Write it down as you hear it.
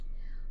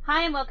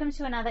Hi and welcome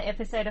to another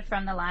episode of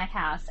From the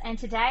Lighthouse. And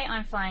today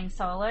I'm flying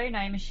solo,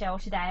 no Michelle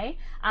today,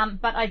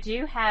 but I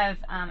do have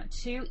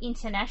two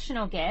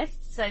international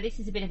guests, so this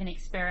is a bit of an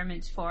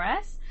experiment for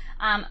us.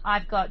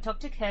 I've got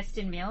Dr.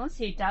 Kirsten Mills,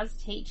 who does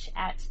teach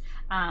at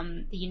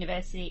the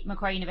university,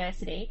 Macquarie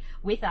University,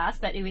 with us,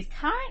 but who is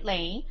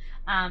currently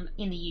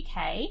in the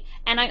UK.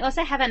 And I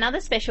also have another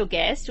special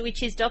guest,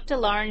 which is Dr.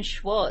 Lauren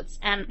Schwartz.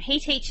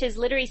 He teaches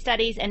literary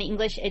studies and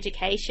English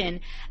education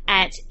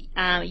at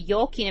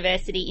York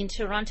University in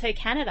Toronto,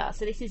 Canada.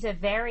 So this is a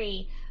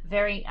very,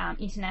 very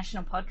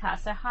international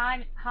podcast. So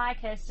hi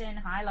Kirsten,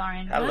 hi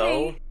Lauren.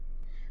 Hello.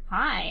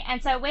 Hi.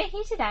 And so we're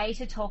here today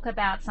to talk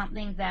about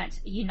something that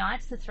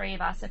unites the three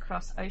of us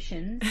across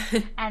oceans,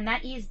 and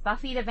that is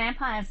Buffy the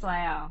Vampire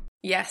Slayer.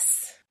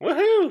 Yes.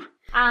 Woohoo!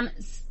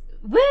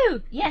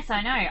 Woo! Yes,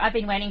 I know. I've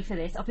been waiting for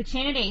this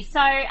opportunity. So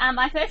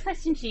my first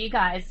question to you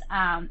guys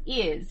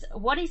is,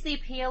 what is the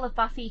appeal of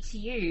Buffy to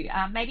you?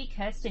 Maybe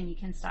Kirsten, you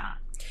can start.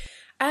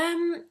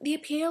 The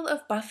appeal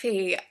of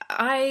Buffy,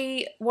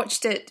 I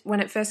watched it when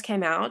it first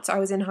came out. I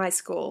was in high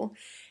school,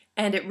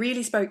 and it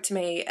really spoke to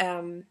me,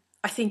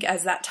 I think,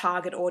 as that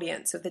target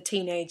audience of the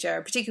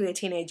teenager, particularly a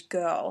teenage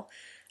girl,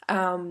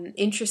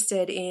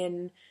 interested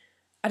in,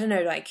 I don't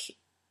know, like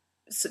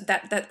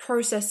that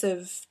process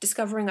of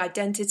discovering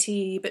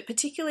identity, but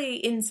particularly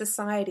in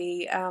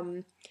society,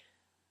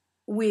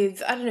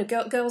 with, I don't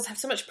know, girls have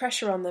so much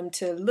pressure on them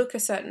to look a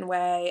certain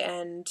way,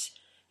 and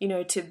you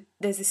know,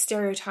 there's a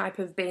stereotype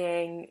of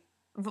being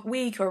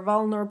weak or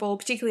vulnerable,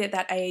 particularly at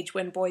that age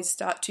when boys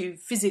start to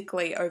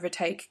physically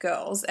overtake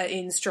girls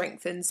in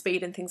strength and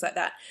speed and things like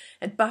that.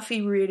 And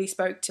Buffy really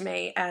spoke to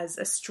me as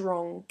a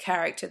strong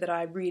character that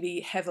I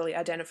really heavily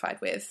identified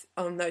with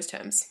on those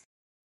terms.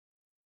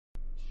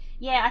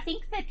 Yeah, I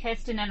think that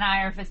Kirsten and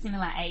I are of a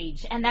similar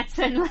age, and that's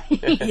certainly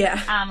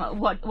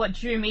what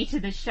drew me to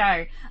the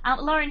show.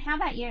 Lauren, how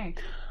about you?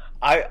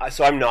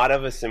 So I'm not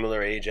of a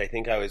similar age. I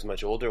think I was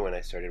much older when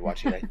I started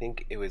watching it. I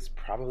think it was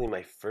probably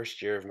my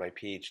first year of my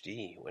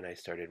PhD when I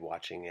started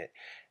watching it.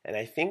 And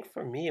I think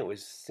for me, it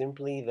was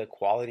simply the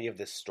quality of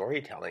the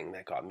storytelling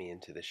that got me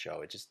into the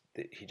show.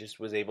 He just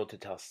was able to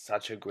tell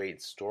such a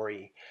great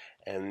story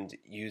and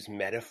use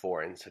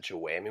metaphor in such a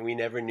way. I mean, we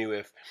never knew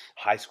if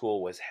high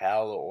school was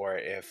hell or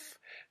if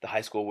the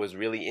high school was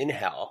really in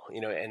hell, you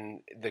know,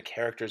 and the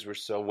characters were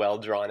so well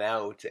drawn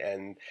out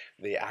and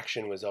the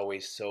action was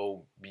always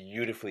so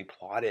beautifully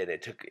plotted.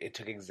 It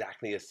took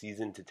exactly a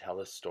season to tell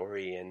a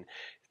story, and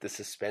the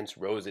suspense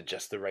rose at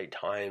just the right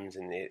times.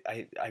 And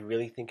I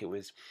really think it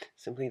was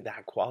simply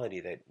that quality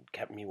that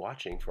kept me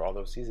watching for all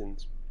those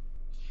seasons.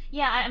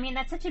 Yeah, I mean,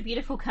 that's such a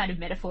beautiful kind of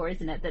metaphor,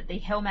 isn't it? That the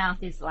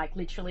Hellmouth is like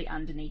literally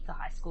underneath the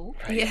high school.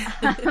 Right.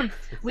 Yeah.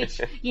 Which,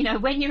 you know,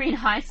 when you're in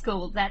high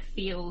school, that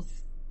feels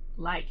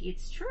like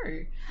it's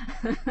true.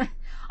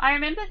 I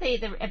remember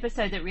the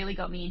episode that really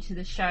got me into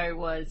the show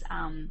was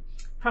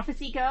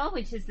Prophecy Girl,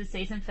 which is the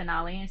season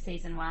finale of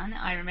season 1.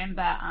 I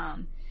remember,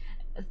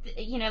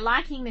 you know,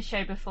 liking the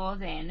show before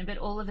then, but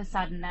all of a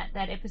sudden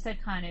that episode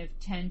kind of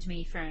turned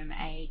me from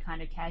a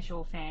kind of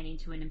casual fan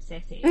into an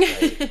obsessive.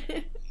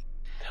 Right.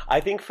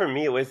 I think for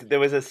me, there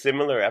was a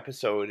similar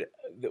episode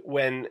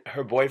when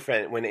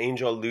when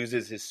Angel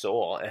loses his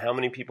soul, and how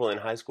many people in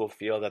high school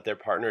feel that their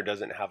partner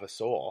doesn't have a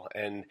soul,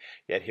 and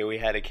yet here we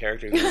had a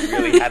character who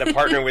really had a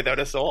partner without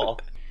a soul.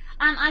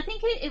 I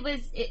think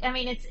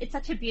it's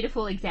such a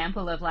beautiful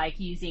example of like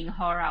using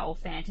horror or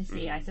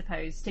fantasy, I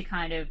suppose, to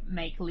kind of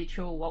make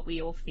literal what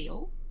we all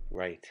feel.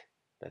 Right.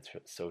 That's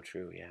so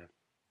true. Yeah.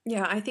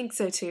 Yeah, I think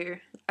so too.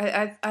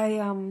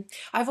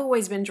 I've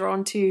always been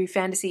drawn to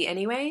fantasy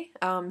anyway.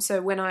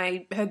 So when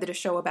I heard that a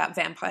show about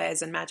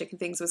vampires and magic and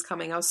things was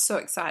coming, I was so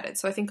excited.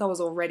 So I think I was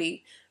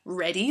already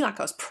ready, like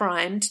I was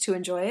primed to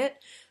enjoy it.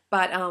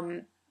 But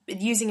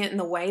using it in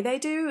the way they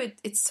do,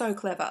 it's so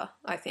clever,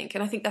 I think.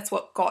 And I think that's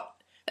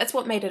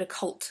what made it a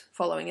cult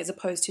following, as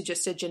opposed to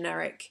just a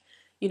generic,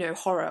 you know,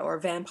 horror or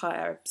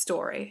vampire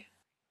story.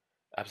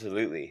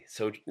 Absolutely.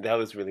 So that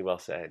was really well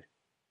said.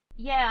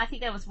 Yeah, I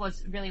think that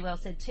was really well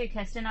said too,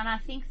 Kirsten. And I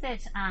think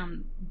that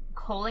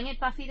calling it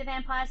Buffy the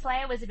Vampire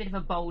Slayer was a bit of a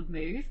bold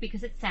move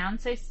because it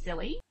sounds so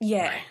silly.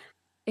 Yeah, right.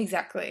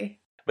 Exactly.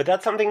 But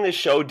that's something the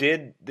show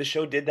did. The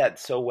show did that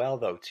so well,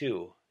 though,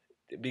 too,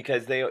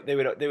 because they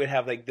would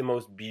have like the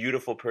most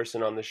beautiful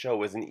person on the show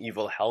was an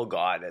evil hell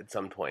god at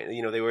some point.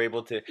 You know, they were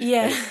able to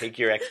kind of take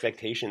your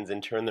expectations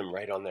and turn them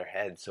right on their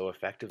head so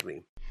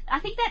effectively. I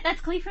think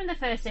that's clear from the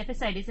first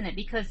episode, isn't it?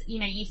 Because, you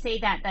know, you see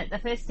that the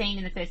first scene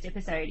in the first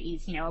episode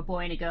is, you know, a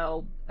boy and a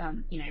girl,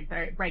 you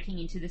know, breaking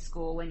into the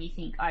school, and you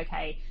think,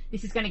 okay,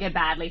 this is going to go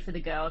badly for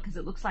the girl because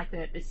it looks like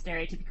the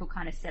stereotypical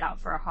kind of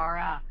setup for a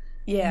horror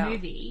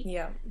movie.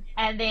 Yeah.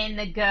 And then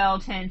the girl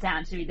turns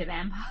out to be the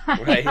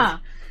vampire. Right.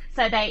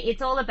 So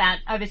it's all about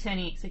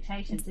overturning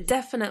expectations, isn't it?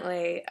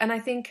 Definitely. And I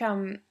think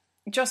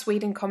Joss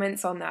Whedon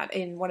comments on that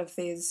in one of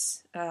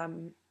his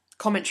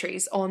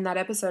commentaries on that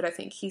episode. I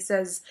think he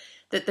says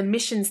that the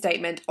mission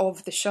statement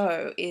of the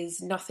show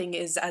is nothing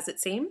is as it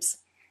seems.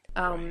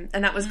 And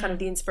that was kind of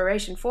the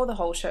inspiration for the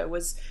whole show,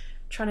 was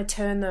trying to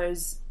turn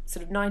those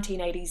sort of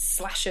 1980s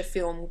slasher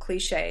film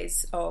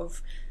cliches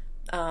of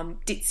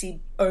ditzy,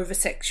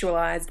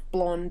 over-sexualized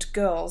blonde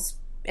girls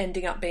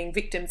ending up being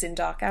victims in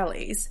dark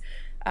alleys.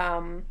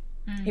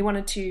 He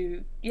wanted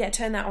to,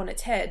 turn that on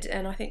its head,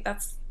 and I think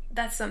that's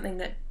something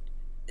that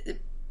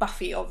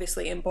Buffy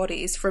obviously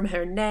embodies, from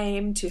her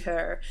name to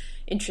her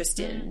interest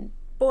in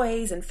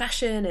boys and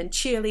fashion and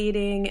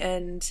cheerleading,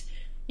 and,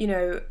 you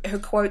know, her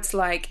quotes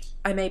like,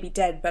 "I may be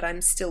dead, but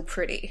I'm still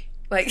pretty."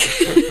 Like,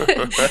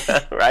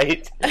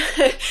 right?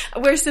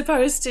 We're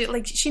supposed to,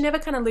 like, she never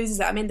kind of loses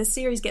that. I mean, the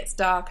series gets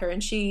darker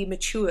and she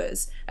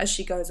matures as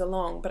she goes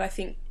along, but I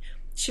think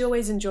she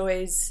always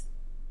enjoys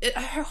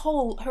her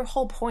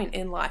whole point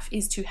in life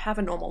is to have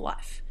a normal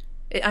life.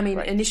 I mean,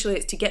 initially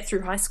it's to get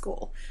through high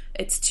school.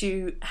 It's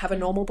to have a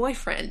normal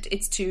boyfriend.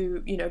 It's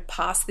to, you know,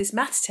 pass this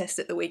maths test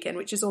at the weekend,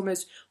 which is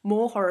almost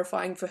more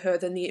horrifying for her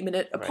than the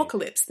imminent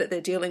apocalypse that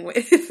they're dealing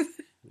with.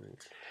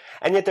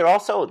 And yet they're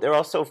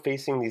also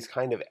facing these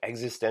kind of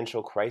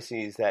existential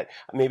crises that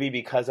maybe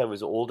because I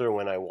was older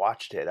when I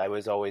watched it, I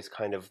was always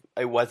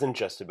it wasn't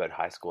just about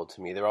high school to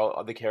me.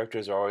 The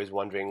characters are always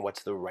wondering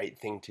what's the right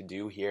thing to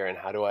do here, and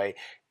how do I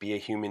be a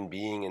human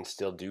being and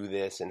still do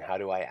this, and how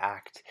do I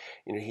act?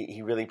 You know,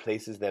 he really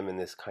places them in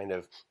this kind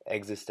of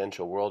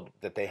existential world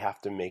that they have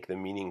to make the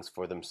meanings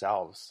for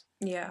themselves.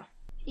 Yeah.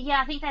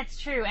 Yeah, I think that's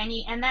true,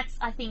 and that's,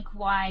 I think,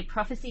 why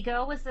Prophecy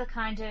Girl was the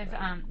kind of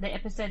the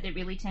episode that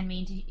really turned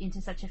me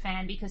into such a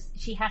fan, because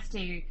she has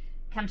to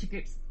come to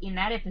grips in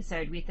that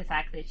episode with the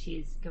fact that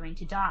she's going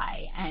to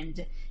die,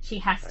 and she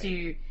has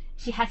to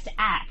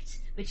act,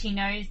 but she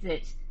knows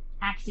that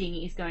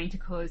acting is going to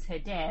cause her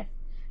death,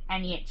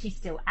 and yet she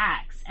still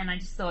acts. And I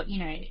just thought, you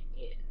know,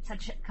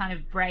 such a kind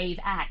of brave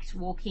act,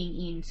 walking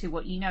into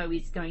what you know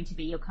is going to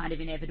be your kind of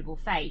inevitable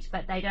fate,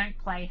 but they don't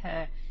play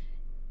her.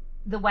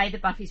 The way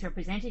that Buffy's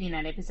represented in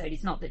that episode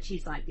is not that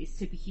she's like this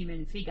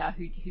superhuman figure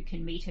who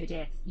can meet her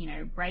death, you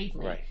know,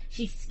 bravely. Right.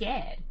 She's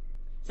scared.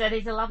 So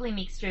there's a lovely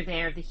mixture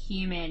there of the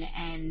human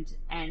and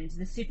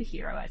the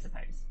superhero, I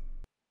suppose.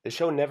 The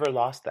show never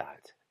lost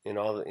that. In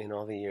all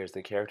the years,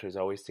 the characters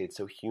always stayed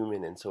so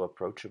human and so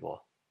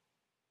approachable.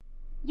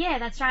 Yeah,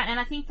 that's right. And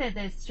I think that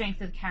the strength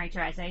of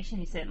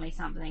characterization is certainly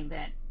something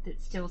that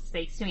still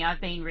speaks to me. I've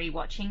been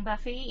rewatching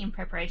Buffy in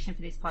preparation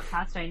for this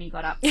podcast. I only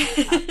got up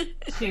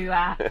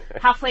to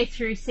halfway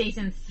through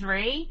season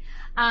 3.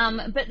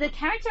 But the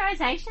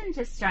characterization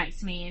just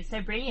strikes me as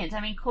so brilliant.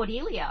 I mean,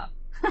 Cordelia.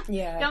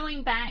 Yeah.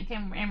 Going back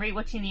and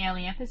rewatching the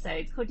early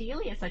episodes,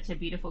 Cordelia is such a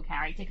beautiful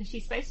character because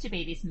she's supposed to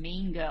be this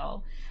mean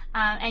girl.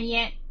 And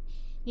yet,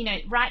 you know,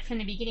 right from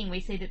the beginning,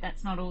 we see that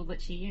that's not all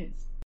that she is.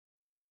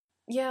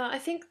 Yeah, I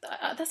think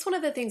that's one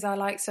of the things I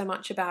like so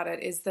much about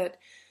it, is that,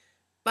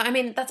 I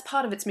mean, that's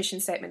part of its mission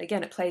statement.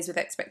 Again, it plays with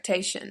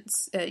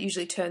expectations. It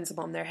usually turns them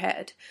on their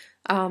head.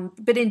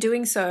 But in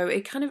doing so,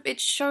 it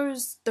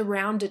shows the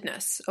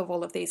roundedness of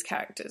all of these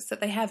characters,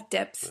 that they have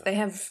depth, they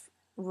have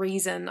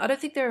reason. I don't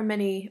think there are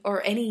many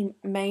or any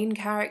main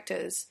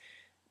characters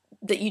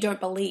that you don't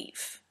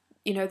believe,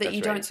 you know, that that's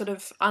you don't sort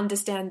of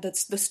understand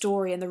the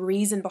story and the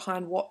reason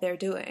behind what they're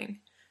doing,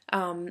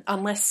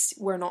 unless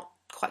we're not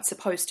quite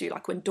supposed to,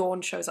 like when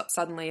Dawn shows up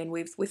suddenly and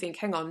we think,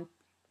 hang on,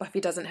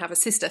 Buffy doesn't have a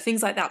sister,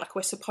 things like that. Like,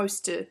 we're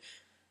supposed to,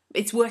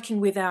 it's working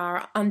with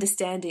our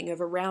understanding of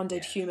a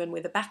rounded human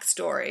with a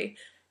backstory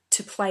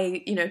to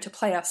play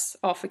us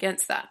off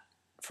against that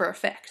for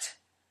effect.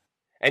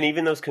 And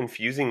even those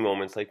confusing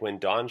moments, like when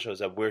Dawn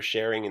shows up, we're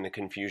sharing in the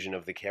confusion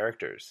of the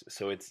characters.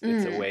 So it's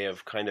a way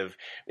of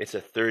it's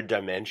a third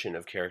dimension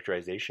of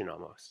characterization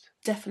almost.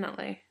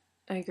 Definitely.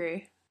 I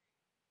agree.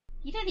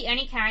 You know, the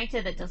only character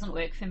that doesn't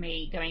work for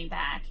me going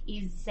back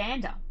is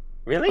Xander.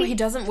 Really? Oh, he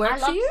doesn't work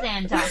for you?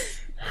 I love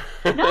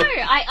Xander. No,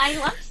 I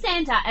loved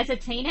Xander as a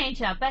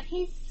teenager, but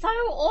he's so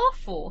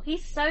awful.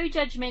 He's so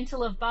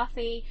judgmental of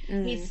Buffy.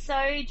 He's so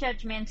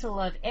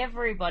judgmental of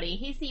everybody.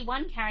 He's the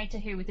one character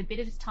who, with a bit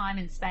of time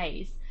and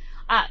space,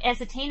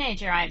 as a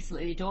teenager, I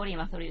absolutely adored him.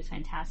 I thought he was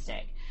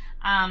fantastic.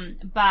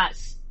 But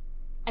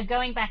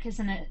going back as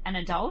an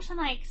adult, I'm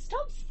like,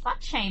 stop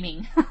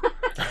slut-shaming.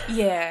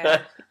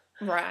 Yeah,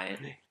 right.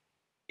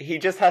 He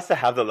just has to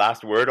have the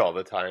last word all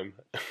the time.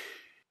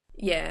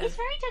 Yeah. He's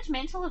very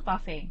judgmental of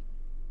Buffy.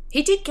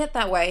 He did get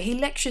that way. He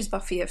lectures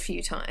Buffy a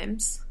few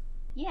times.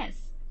 Yes.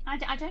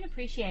 I don't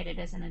appreciate it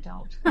as an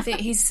adult. I think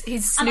his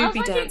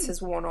Snoopy dance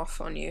has worn off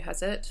on you,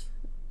 has it?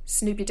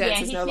 Snoopy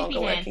dance is no longer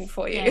working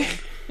for you. Yeah.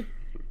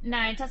 No,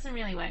 it doesn't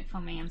really work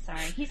for me, I'm sorry.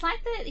 He's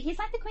like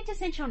the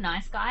quintessential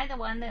nice guy, the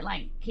one that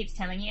like keeps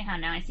telling you how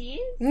nice he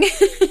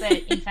is. But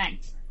in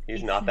fact,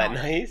 he's not that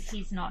nice.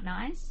 He's not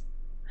nice.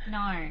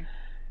 No.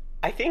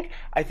 I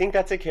think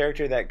that's a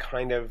character that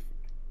kind of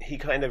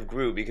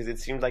grew, because it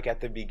seemed like at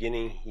the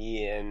beginning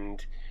he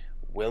and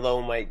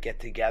Willow might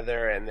get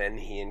together, and then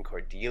he and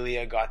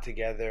Cordelia got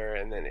together,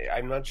 and then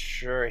I'm not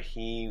sure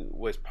he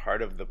was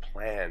part of the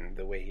plan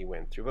the way he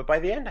went through. But by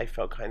the end, I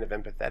felt kind of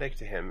empathetic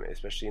to him,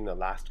 especially in the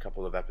last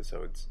couple of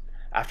episodes.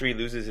 After he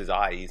loses his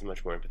eye, he's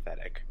much more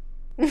empathetic.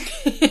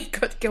 He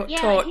does get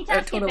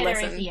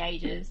better as he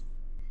ages.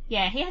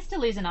 Yeah, he has to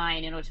lose an eye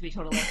in order to be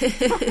taught a lesson.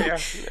 Yeah.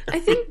 I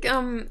think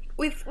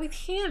with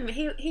him,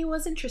 he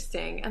was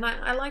interesting, and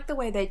I like the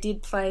way they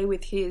did play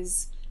with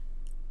his.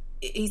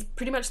 He's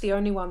pretty much the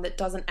only one that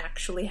doesn't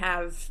actually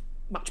have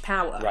much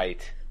power.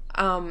 Right.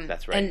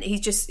 That's right. And he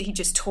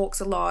just talks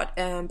a lot.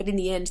 But in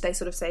the end, they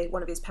sort of say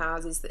one of his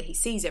powers is that he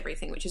sees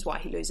everything, which is why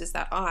he loses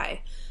that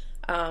eye,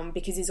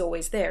 because he's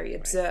always there. He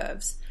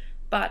observes.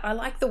 But I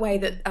like the way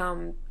that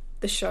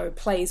the show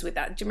plays with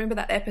that. Do you remember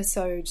that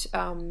episode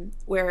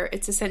where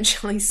it's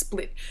essentially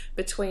split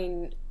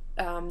between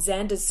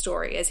Xander's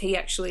story as he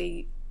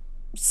actually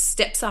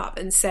steps up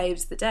and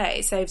saves the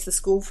day, saves the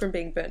school from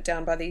being burnt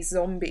down by these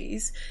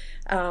zombies,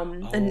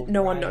 and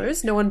no one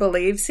knows, no one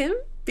believes him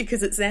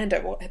because it's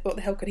Xander. What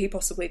the hell could he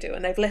possibly do?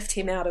 And they've left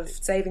him out of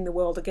saving the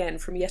world again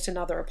from yet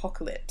another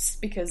apocalypse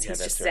because he's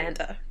just right.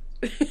 Xander.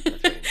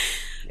 That's right.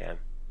 Yeah.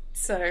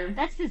 So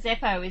that's the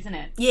Zeppo, isn't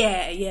it?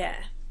 Yeah.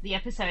 The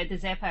episode, the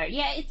Zeppo.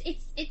 Yeah,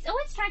 it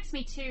always strikes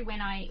me too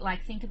when I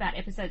think about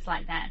episodes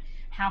like that,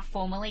 how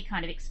formally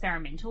kind of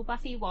experimental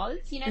Buffy was.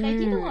 They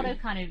did a lot of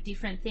kind of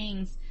different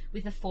things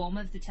with the form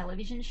of the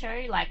television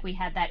show. Like we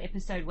had that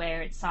episode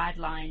where it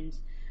sidelined.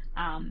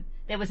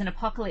 There was an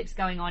apocalypse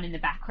going on in the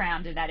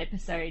background of that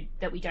episode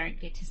that we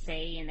don't get to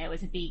see, and there was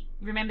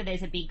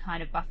there's a big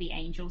kind of Buffy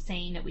Angel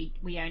scene that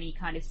we only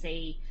kind of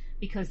see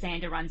because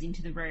Xander runs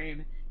into the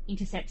room,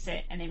 intercepts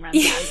it, and then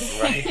runs out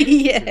again. Right.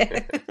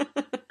 Yeah.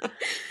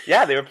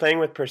 Yeah, they were playing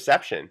with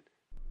perception.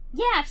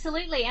 Yeah,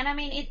 absolutely. And I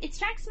mean, it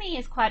strikes me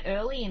as quite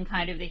early in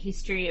kind of the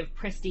history of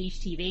prestige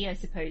TV, I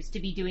suppose, to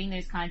be doing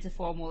those kinds of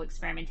formal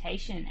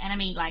experimentation. And I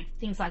mean, like,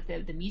 things like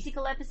the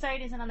musical episode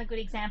is another good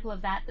example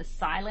of that. The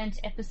silent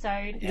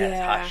episode.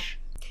 Yeah. Hush.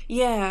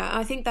 Yeah,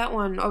 I think that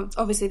one,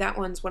 obviously that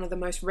one's one of the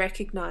most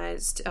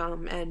recognised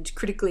and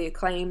critically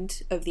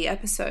acclaimed of the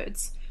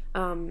episodes.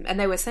 And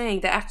they were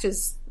saying, the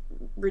actors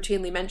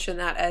routinely mention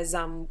that as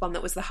one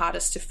that was the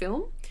hardest to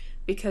film,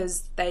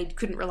 because they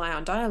couldn't rely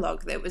on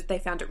dialogue. They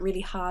found it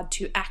really hard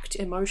to act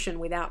emotion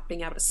without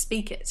being able to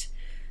speak it,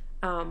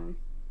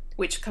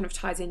 which kind of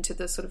ties into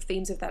the sort of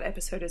themes of that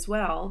episode as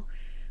well.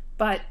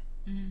 But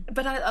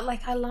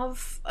I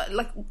love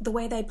the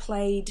way they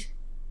played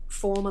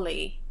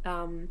formally.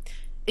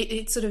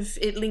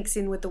 It links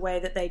in with the way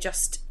that they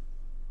just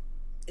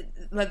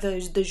like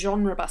the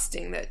genre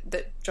busting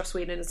that Joss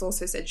Whedon has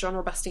also said.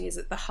 Genre busting is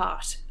at the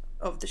heart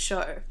of the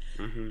show.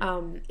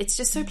 Mm-hmm. It's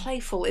just so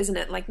playful, isn't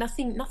it? Like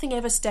nothing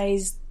ever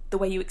stays the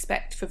way you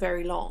expect for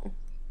very long.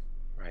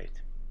 Right.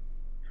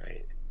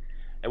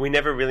 And we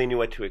never really knew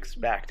what to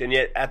expect. And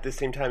yet, at the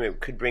same time, it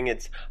could bring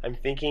its... I'm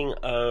thinking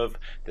of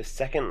the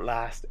second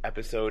last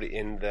episode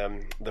in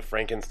the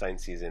Frankenstein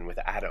season with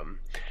Adam,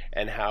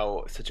 and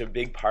how such a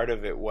big part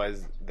of it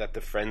was that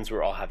the friends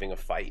were all having a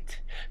fight.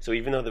 So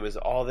even though there was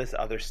all this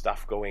other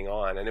stuff going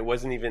on, and it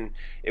was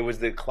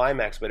the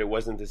climax, but it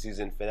wasn't the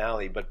season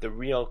finale, but the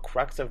real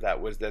crux of that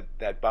was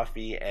that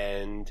Buffy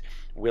and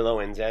Willow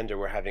and Xander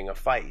were having a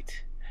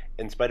fight.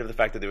 In spite of the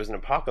fact that there was an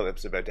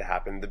apocalypse about to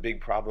happen, the big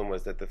problem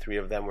was that the three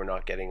of them were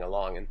not getting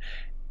along. And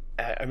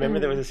I remember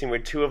there was a scene where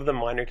two of the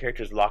minor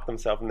characters locked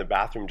themselves in the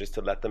bathroom just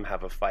to let them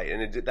have a fight.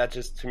 And that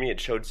just, to me, it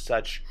showed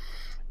such,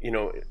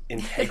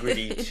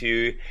 integrity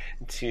to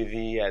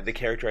the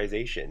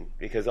characterization,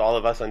 because all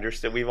of us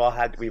understood. We've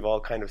all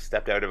kind of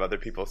stepped out of other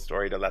people's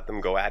story to let them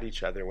go at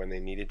each other when they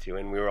needed to,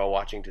 and we were all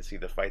watching to see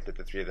the fight that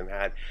the three of them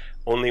had.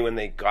 Only when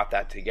they got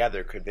that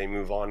together could they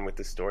move on with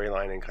the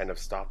storyline and kind of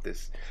stop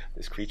this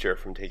creature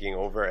from taking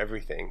over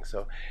everything.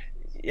 So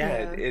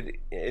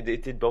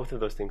it did both of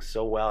those things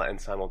so well and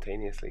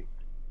simultaneously.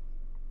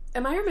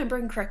 Am I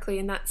remembering correctly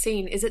in that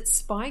scene? Is it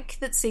Spike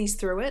that sees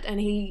through it and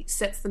he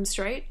sets them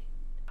straight?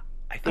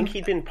 I think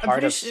he'd been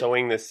part of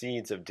sowing the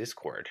seeds of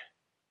discord.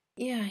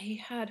 Yeah, he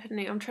hadn't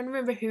he? I'm trying to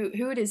remember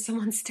who it is.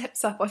 Someone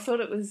steps up. I thought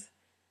it was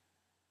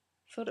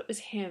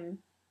him.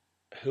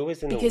 Who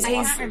was in because the?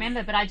 I can't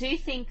remember, but I do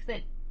think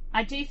that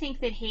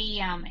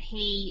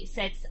he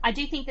sets. I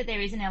do think that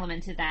there is an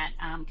element to that,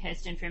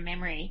 Kirsten, from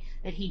memory,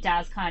 that he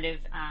does kind of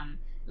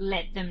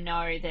let them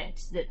know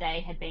that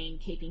they had been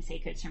keeping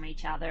secrets from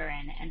each other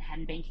and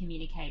hadn't been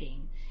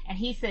communicating. And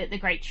he's the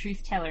great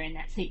truth teller in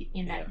that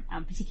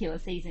particular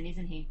season,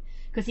 isn't he?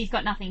 Because he's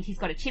got nothing. He's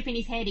got a chip in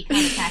his head. He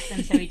can't attack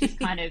them, so he just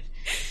kind of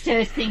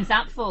stirs things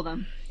up for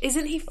them.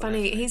 Isn't he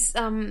funny? He's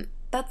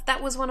that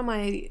was one of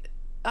my.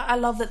 I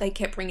love that they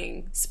kept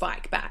bringing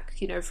Spike back.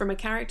 From a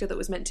character that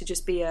was meant to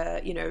just be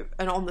an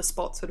on the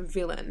spot sort of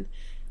villain.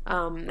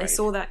 They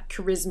saw that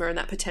charisma and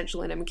that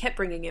potential in him and kept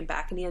bringing him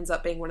back, and he ends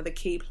up being one of the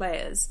key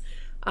players.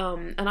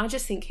 And I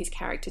just think his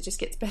character just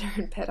gets better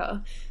and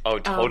better. Oh,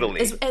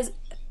 totally.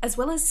 As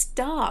well as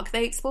dark.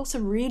 They explore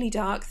some really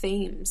dark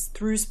themes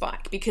through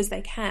Spike because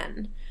they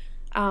can.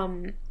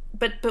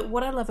 But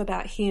what I love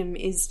about him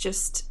is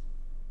just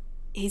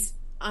he's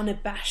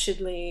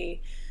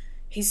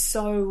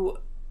so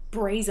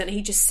brazen.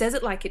 He just says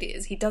it like it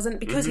is. He doesn't,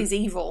 because he's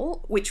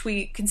evil, which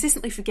we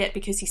consistently forget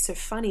because he's so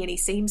funny and he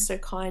seems so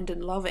kind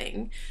and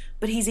loving,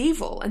 but he's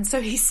evil, and so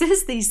he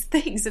says these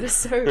things that are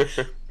so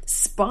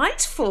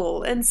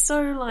spiteful and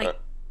so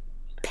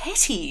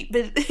petty,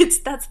 but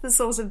that's the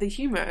source of the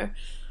humor.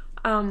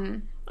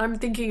 I'm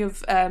thinking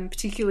of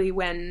particularly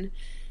when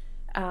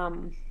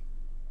Tara.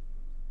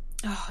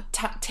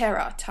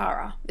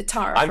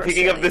 I'm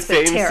thinking of the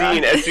same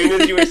scene. As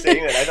soon as you were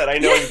saying that, I thought I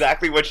know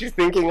exactly what she's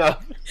thinking of.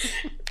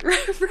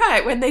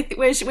 Right,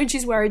 when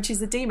she's worried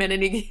she's a demon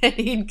and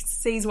he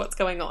sees what's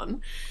going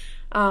on,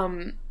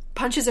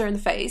 punches her in the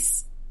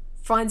face,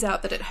 finds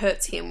out that it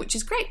hurts him, which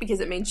is great because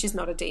it means she's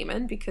not a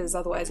demon, because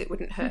otherwise it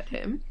wouldn't hurt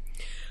him.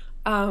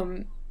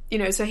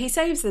 So he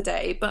saves the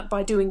day, but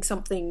by doing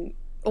something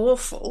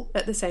awful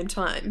at the same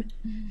time,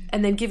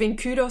 and then giving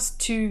kudos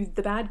to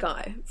the bad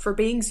guy for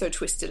being so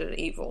twisted and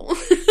evil.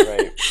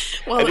 Right.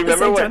 While at the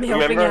same time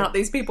helping out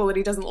these people that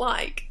he doesn't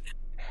like.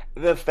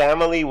 The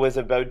family was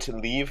about to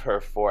leave her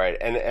for it,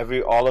 and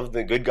all of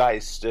the good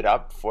guys stood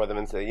up for them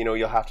and said,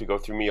 you'll have to go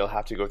through me,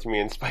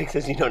 and Spike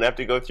says, you don't have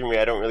to go through me,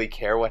 I don't really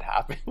care what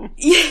happened.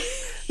 Yeah.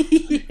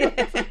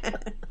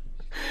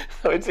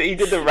 So he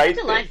did the right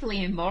thing.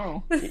 Delightfully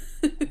immoral.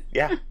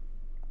 Yeah.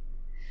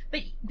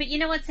 But you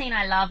know what scene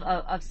I love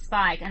of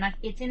Spike, and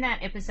it's in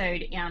that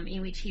episode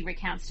in which he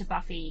recounts to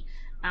Buffy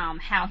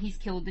how he's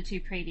killed the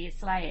 2 previous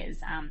Slayers.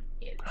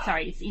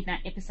 It's in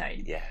that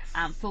episode. Yes.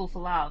 Fool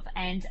for Love,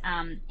 and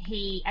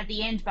he at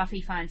the end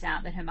Buffy finds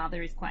out that her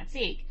mother is quite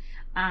sick,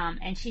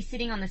 and she's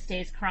sitting on the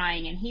stairs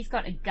crying, and he's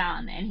got a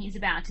gun and he's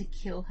about to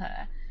kill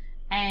her.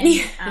 And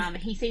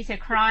he sees her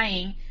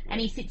crying,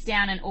 and he sits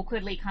down and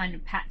awkwardly kind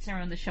of pats her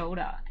on the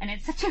shoulder, and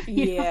it's such a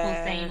beautiful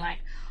scene. Like,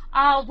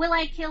 oh, will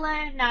I kill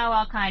her? No,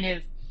 I'll kind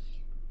of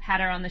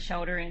pat her on the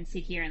shoulder and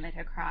sit here and let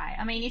her cry.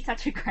 I mean, he's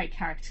such a great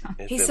character.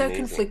 He's so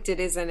conflicted,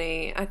 isn't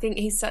he? I think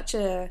he's such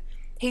a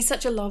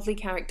lovely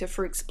character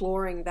for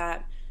exploring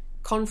that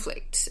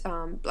conflict,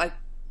 like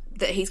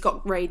that he's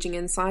got raging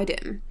inside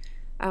him.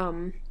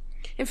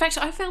 In fact,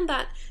 I found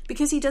that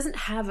because he doesn't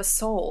have a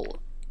soul,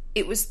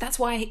 that's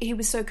why he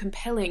was so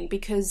compelling,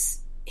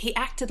 because he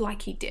acted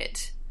like he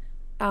did.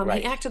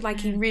 He acted like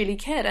he really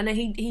cared, and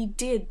he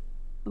did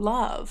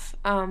love.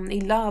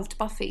 He loved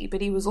Buffy,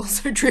 but he was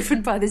also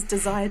driven by this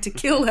desire to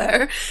kill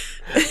her.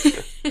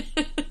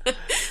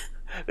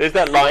 There's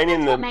that line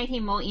in the... what made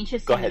him more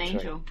interesting than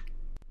Angel.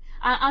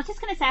 I was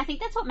just going to say, I think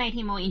that's what made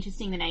him more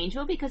interesting than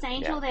Angel, because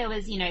Angel, there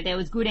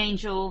was good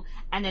Angel,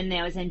 and then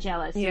there was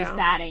Angelus, there was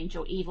bad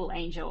Angel, evil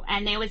Angel,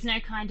 and there was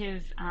no kind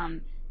of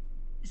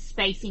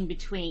space in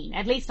between,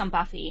 at least on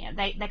Buffy.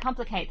 They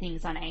complicate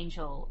things on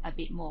Angel a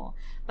bit more,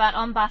 but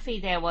on Buffy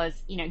there was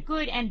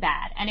good and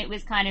bad, and it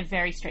was kind of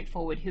very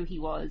straightforward who he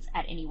was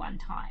at any one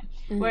time.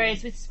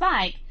 Whereas with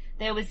Spike,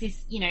 there was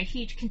this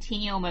huge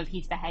continuum of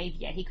his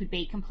behavior. He could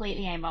be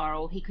completely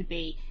amoral, he could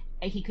be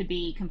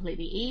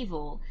completely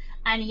evil,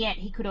 and yet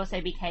he could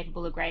also be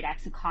capable of great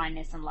acts of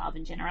kindness and love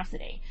and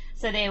generosity.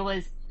 So there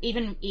was,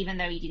 even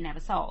though he didn't have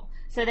a soul,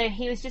 so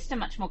he was just a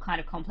much more kind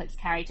of complex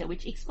character,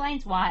 which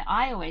explains why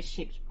I always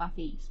shipped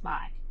Buffy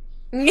Spike,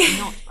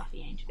 not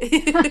Buffy Angel.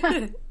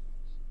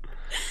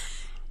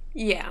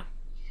 Yeah.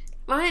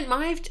 I've Sorry,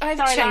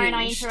 changed. Lauren,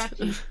 I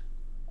interrupted you.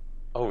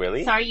 Oh,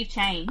 really? Sorry, you've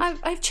changed.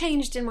 I've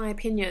changed in my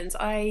opinions.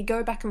 I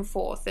go back and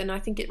forth, and I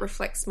think it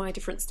reflects my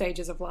different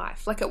stages of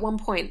life. Like at one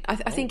point, I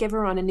think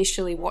everyone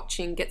initially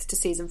watching gets to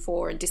season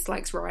 4 and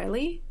dislikes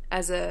Riley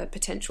as a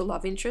potential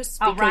love interest.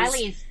 Oh,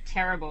 Riley is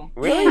terrible.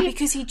 Really? Yeah,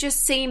 because he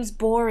just seems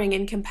boring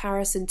in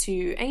comparison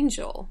to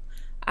Angel.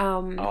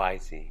 Oh, I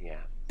see,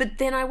 yeah. But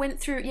then I went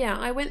through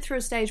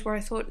a stage where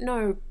I thought,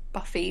 no,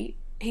 Buffy,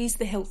 he's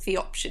the healthy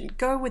option.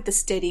 Go with the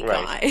steady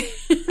guy.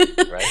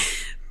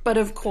 Right. But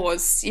of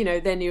course,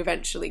 then you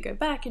eventually go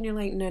back and you're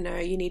like, no,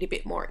 you need a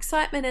bit more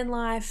excitement in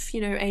life.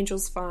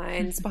 Angel's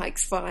fine,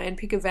 Spike's fine,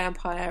 pick a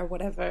vampire,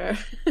 whatever.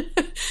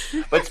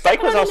 But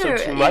Spike was also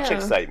too much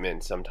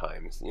excitement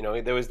sometimes.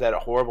 There was that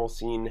horrible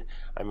scene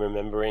I'm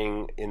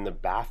remembering in the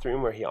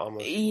bathroom where he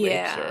almost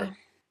rapes her.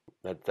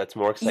 That's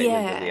more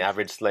excitement than the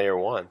average Slayer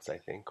wants, I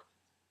think.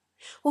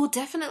 Well,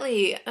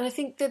 definitely, and I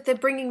think that they're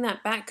bringing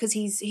that back because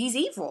he's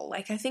evil.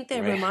 Like, I think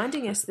they're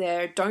reminding us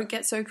there, don't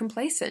get so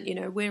complacent.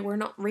 We're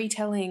not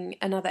retelling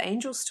another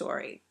Angel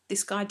story.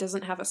 This guy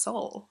doesn't have a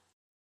soul.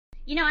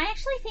 I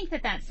actually think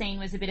that scene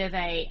was a bit of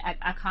a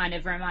kind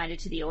of reminder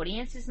to the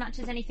audience as much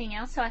as anything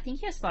else. So I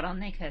think you're spot on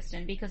there,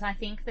 Kirsten, because I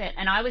think that,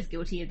 and I was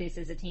guilty of this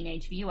as a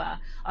teenage viewer,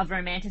 of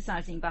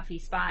romanticising Buffy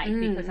Spike,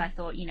 because I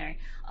thought,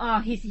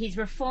 he's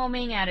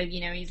reforming out of,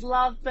 his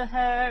love for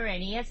her,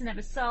 and he doesn't have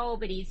a soul,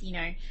 but he's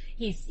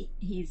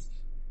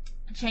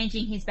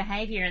changing his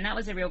behaviour, and that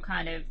was a real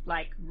kind of,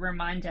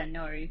 reminder,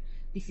 no,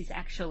 this is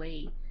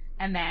actually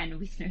a man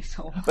with no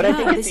soul. But I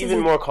think it's even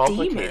more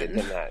complicated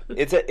than that.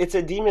 It's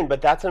a demon,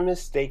 but that's a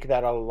mistake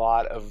that a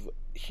lot of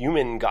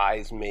human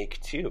guys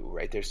make too,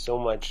 right? There's so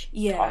much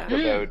talk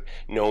about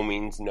no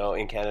means no.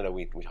 In Canada,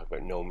 we talk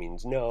about no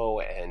means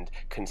no, and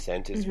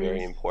consent is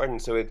very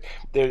important. So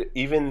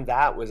even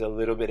that was a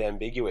little bit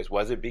ambiguous.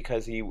 Was it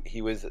because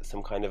he was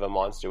some kind of a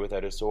monster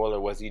without a soul,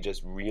 or was he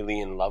just really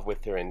in love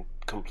with her and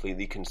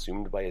completely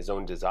consumed by his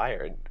own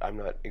desire? I'm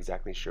not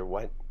exactly sure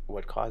what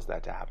caused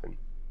that to happen.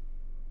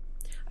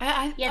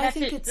 I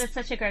think that's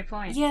such a great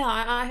point.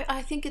 Yeah,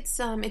 I think it's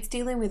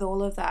dealing with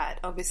all of that.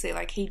 Obviously,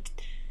 like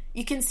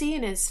you can see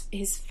in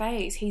his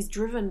face, he's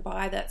driven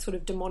by that sort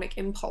of demonic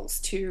impulse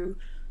to,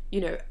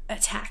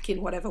 attack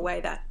in whatever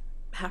way that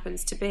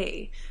happens to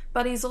be.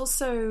 But he's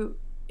also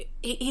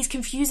he's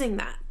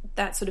confusing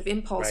that sort of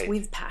impulse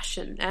with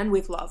passion and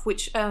with love,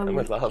 which and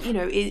with love.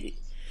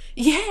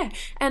 Yeah,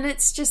 and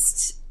it's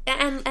just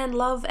and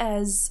love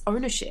as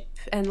ownership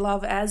and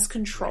love as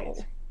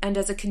control and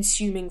as a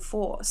consuming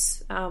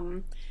force,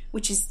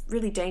 which is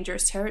really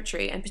dangerous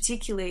territory, and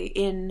particularly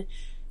in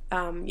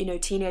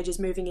teenagers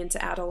moving into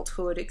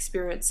adulthood,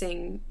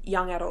 experiencing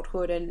young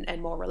adulthood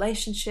and more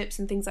relationships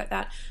and things like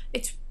that.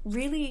 It's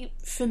really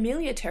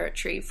familiar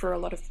territory for a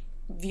lot of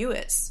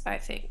viewers, I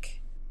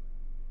think.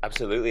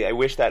 Absolutely. I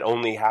wish that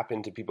only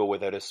happened to people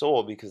without a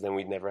soul, because then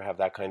we'd never have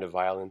that kind of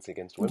violence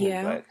against women.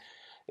 Yeah. But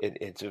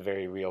it's a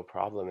very real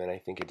problem, and I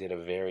think it did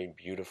a very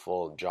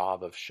beautiful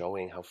job of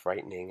showing how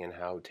frightening and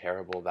how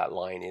terrible that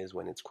line is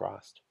when it's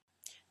crossed.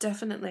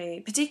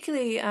 Definitely.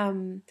 Particularly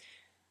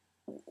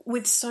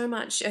with so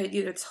much,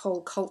 this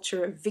whole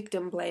culture of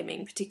victim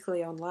blaming,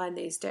 particularly online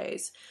these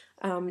days,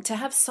 to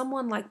have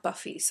someone like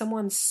Buffy,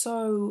 someone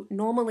so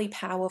normally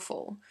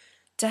powerful,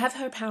 to have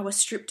her power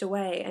stripped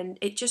away, and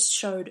it just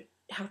showed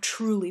how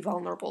truly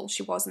vulnerable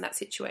she was in that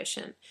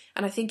situation.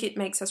 And I think it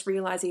makes us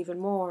realize even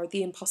more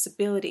the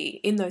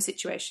impossibility in those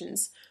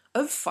situations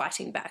of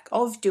fighting back,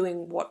 of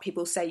doing what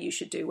people say you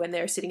should do when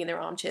they're sitting in their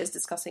armchairs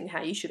discussing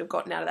how you should have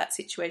gotten out of that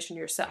situation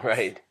yourself.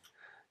 Right.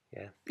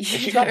 Yeah. And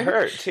she got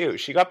hurt too.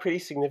 She got pretty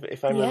significant.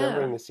 If I'm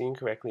remembering the scene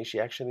correctly, she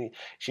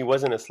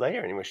wasn't a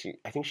slayer anymore.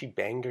 I think she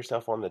banged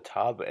herself on the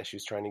tub as she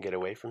was trying to get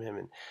away from him,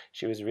 and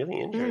she was really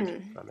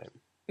injured from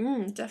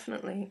it.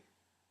 Definitely.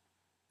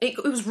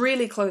 It was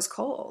really close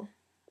call.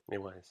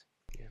 It was.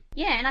 Yeah.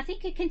 Yeah, and I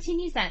think it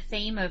continues that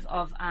theme of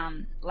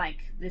like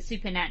the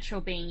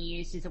supernatural being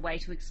used as a way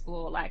to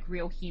explore like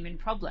real human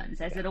problems,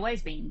 as it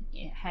always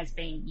has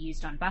been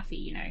used on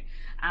Buffy.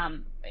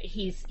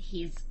 His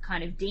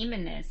kind of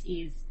demonness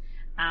is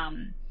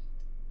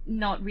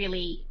not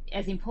really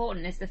as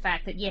important as the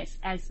fact that, yes,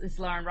 as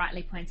Lauren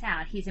rightly points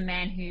out, he's a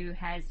man who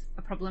has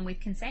a problem with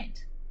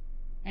consent,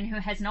 and who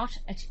has not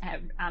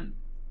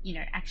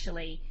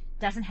actually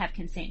doesn't have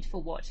consent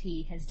for what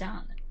he has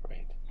done.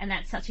 Right. And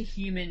that's such a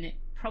human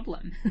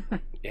problem.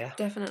 Yeah,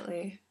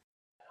 definitely.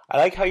 I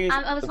like how you.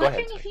 I was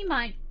wondering if you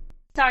might.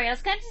 Sorry, I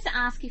was going to just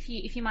ask if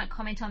you might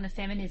comment on the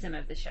feminism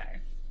of the show.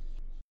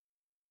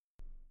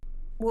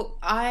 Well,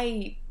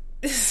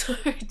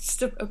 sorry,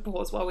 just a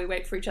pause while we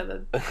wait for each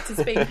other to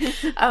speak.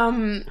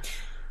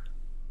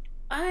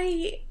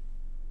 I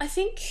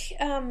think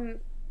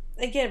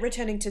again,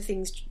 returning to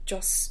things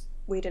Joss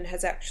Whedon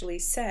has actually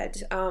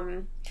said,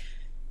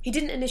 he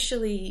didn't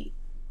initially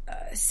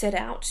set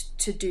out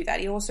to do that.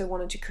 He also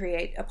wanted to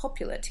create a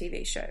popular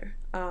TV show.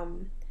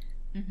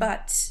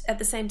 But at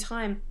the same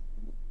time,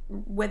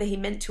 whether he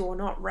meant to or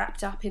not,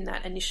 wrapped up in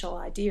that initial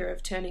idea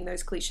of turning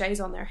those cliches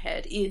on their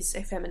head is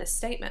a feminist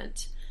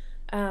statement.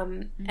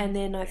 And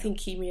then I think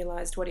he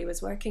realised what he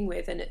was working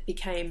with, and it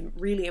became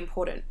really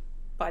important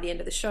by the end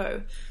of the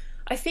show.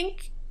 I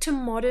think to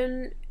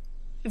modern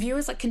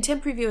viewers, like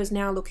contemporary viewers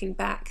now looking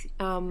back,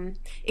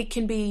 it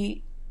can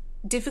be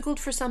difficult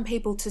for some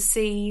people to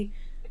see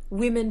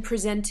women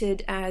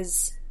presented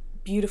as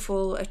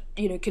beautiful,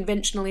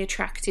 conventionally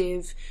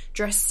attractive,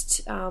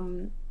 dressed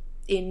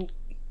in,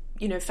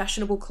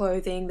 fashionable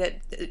clothing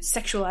that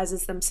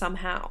sexualizes them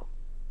somehow.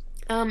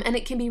 And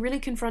it can be really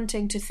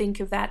confronting to think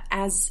of that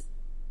as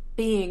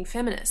being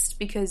feminist,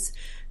 because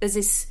there's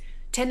this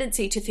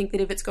tendency to think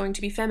that if it's going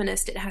to be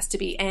feminist, it has to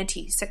be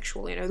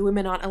anti-sexual. The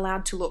women aren't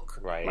allowed to look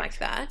like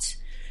that,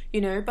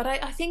 But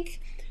I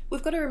think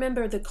we've got to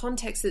remember the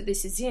context that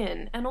this is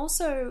in, and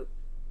also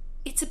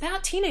it's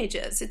about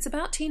teenagers. It's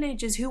about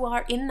teenagers who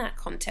are in that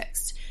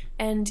context.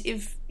 And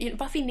if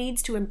Buffy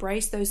needs to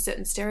embrace those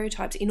certain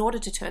stereotypes in order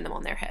to turn them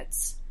on their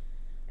heads.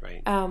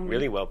 Right.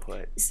 Really well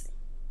put.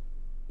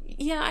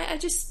 Yeah, I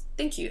just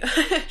thank you.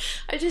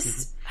 I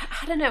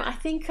don't know. I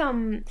think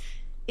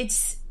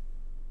it's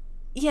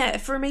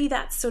for me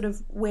that's sort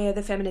of where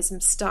the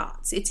feminism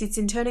starts. It's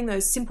in turning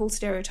those simple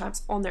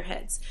stereotypes on their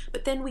heads.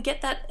 But then we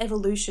get that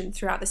evolution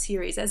throughout the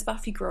series as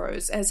Buffy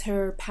grows, as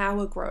her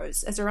power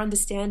grows, as her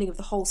understanding of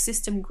the whole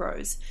system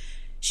grows.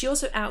 She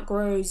also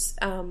outgrows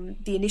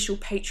the initial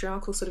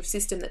patriarchal sort of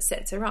system that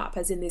sets her up,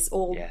 as in this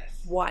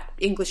all-white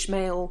English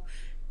male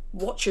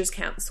Watchers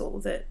Council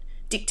that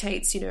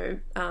dictates,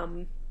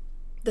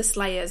 the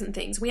Slayers and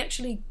things. We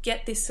actually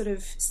get this sort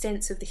of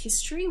sense of the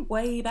history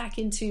way back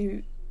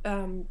into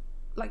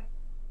like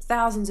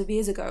thousands of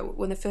years ago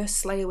when the first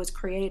Slayer was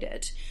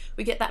created.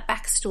 We get that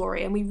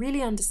backstory, and we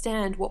really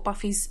understand what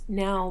Buffy's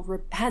now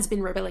has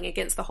been rebelling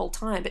against the whole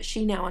time, but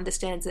she now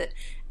understands it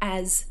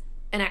as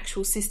an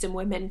actual system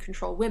where men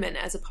control women,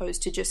 as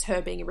opposed to just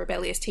her being a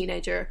rebellious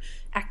teenager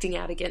acting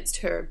out against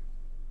her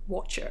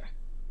Watcher.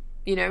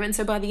 And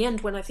so by the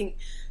end, when I think,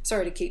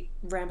 sorry to keep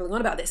rambling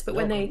on about this, but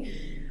when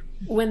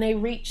they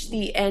reach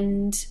the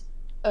end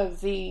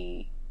of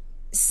the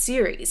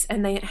series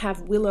and they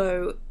have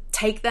Willow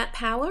take that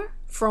power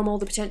from all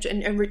the potential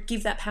and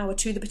give that power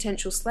to the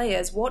potential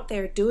slayers. What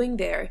they're doing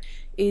there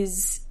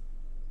is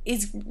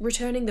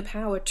returning the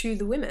power to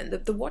the women.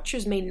 The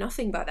Watchers mean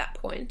nothing by that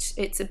point.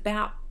 It's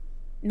about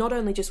not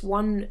only just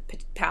one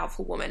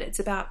powerful woman, it's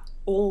about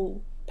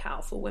all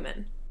powerful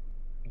women.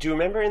 Do you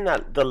remember in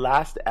the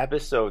last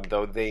episode,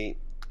 though,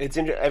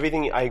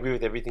 everything, I agree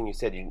with everything you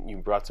said.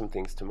 You brought some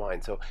things to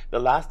mind. So the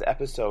last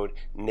episode,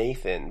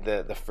 Nathan,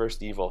 the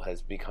first evil,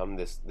 has become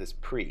this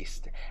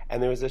priest.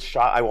 And there was a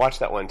shot, I watched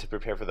that one to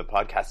prepare for the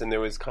podcast, and there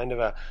was kind of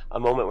a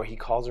moment where he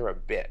calls her a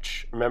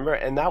bitch. Remember?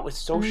 And that was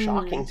so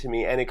shocking to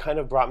me. And it kind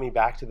of brought me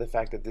back to the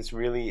fact that this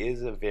really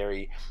is a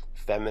very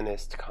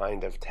feminist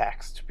kind of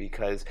text,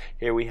 because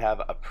here we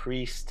have a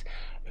priest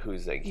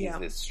who's like, he's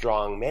this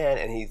strong man,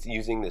 and he's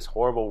using this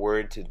horrible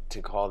word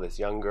to call this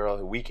young girl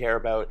who we care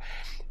about.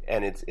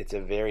 And it's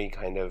a very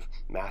kind of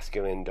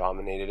masculine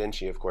dominated, and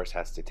she of course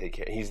has to take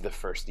care. He's the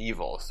first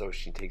evil, so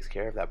she takes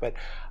care of that. But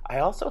I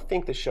also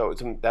think the show,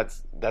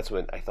 that's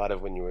what I thought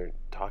of when you were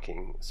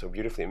talking so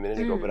beautifully a minute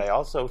ago. But I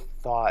also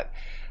thought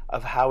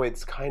of how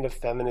it's kind of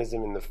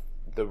feminism in the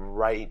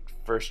right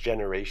first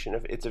generation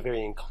of it's a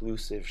very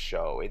inclusive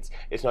show.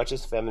 It's not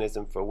just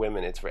feminism for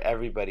women, it's for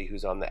everybody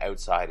who's on the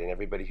outside and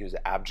everybody who's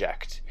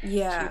abject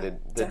to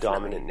the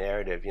dominant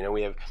narrative.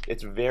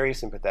 It's very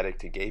sympathetic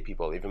to gay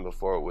people even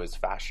before it was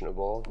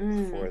fashionable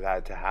for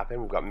that to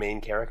happen. We've got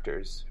main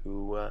characters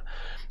who are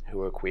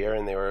queer,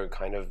 and they were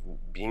kind of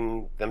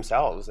being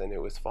themselves, and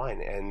it was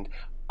fine. And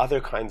other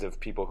kinds of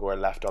people who are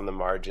left on the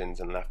margins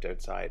and left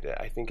outside.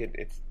 I think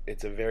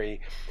it's a very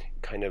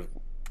kind of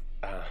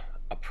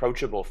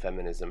approachable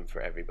feminism for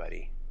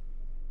everybody.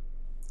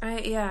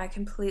 I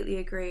completely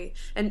agree.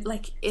 And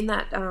like in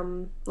that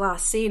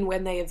last scene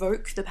when they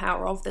evoke the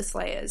power of the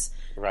Slayers,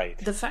 right?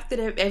 The fact that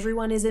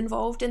everyone is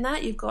involved in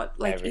that, you've got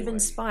even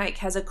Spike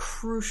has a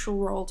crucial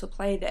role to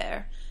play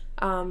there.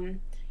 And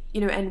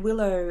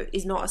Willow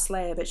is not a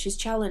Slayer, but she's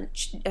channeling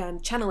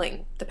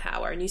the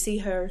power, and you see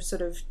her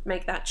sort of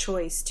make that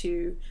choice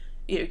to,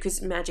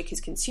 because magic has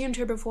consumed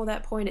her before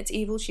that point. It's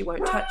evil. She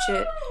won't touch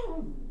it.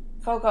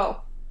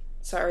 Coco.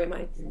 Sorry,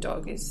 my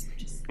dog is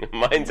just...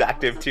 Mine's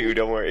active too,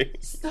 don't worry.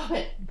 Stop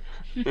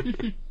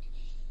it.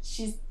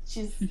 She's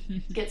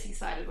gets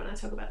excited when I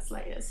talk about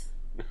Slayers.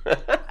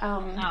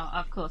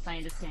 Of course, I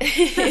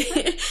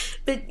understand.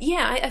 But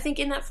yeah, I think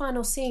in that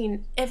final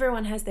scene,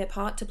 everyone has their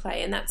part to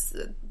play, and that's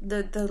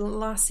the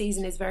last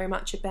season is very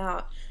much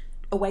about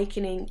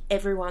awakening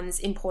everyone's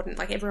important,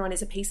 like everyone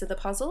is a piece of the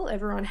puzzle,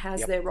 everyone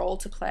has their role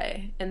to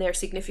play and their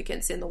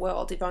significance in the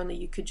world, if only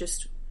you could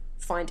just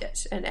find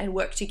it and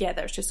work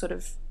together to sort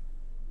of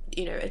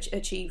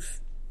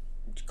achieve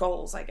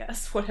goals, I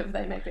guess, whatever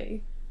they may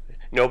be.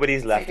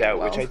 Nobody's left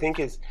out, which I think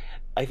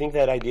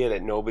that idea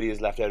that nobody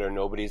is left out, or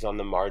nobody's on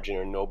the margin,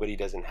 or nobody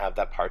doesn't have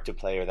that part to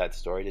play or that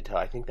story to tell,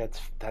 I think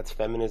that's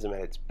feminism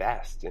at its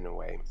best in a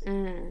way.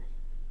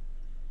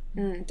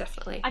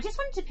 Definitely. I just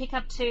wanted to pick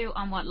up too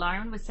on what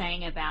Lauren was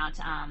saying about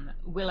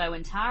Willow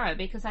and Tara,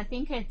 because I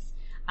think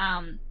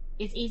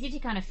it's easy to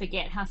kind of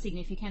forget how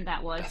significant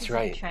that was. That's the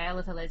right. portrayal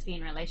of a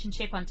lesbian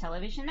relationship on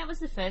television. That was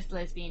the first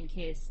lesbian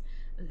kiss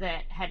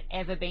that had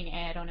ever been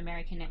aired on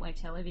American network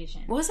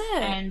television. Was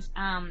it? And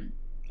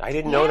I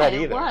didn't know that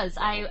either. It was.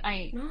 Oh,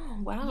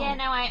 wow. Yeah,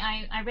 no,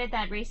 I read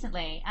that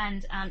recently,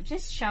 and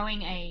just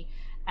showing a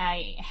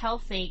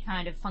healthy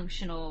kind of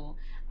functional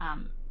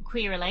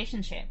queer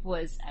relationship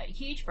was a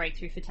huge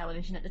breakthrough for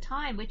television at the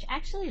time, which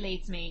actually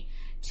leads me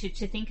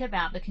to think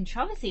about the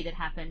controversy that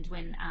happened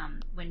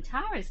when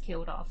Tara's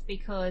killed off,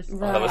 because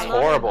that was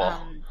horrible.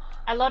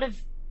 A lot of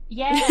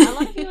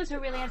viewers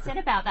were really upset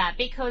about that,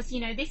 because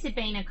this had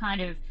been a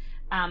kind of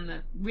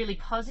really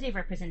positive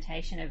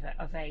representation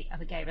of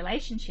a gay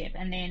relationship,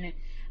 and then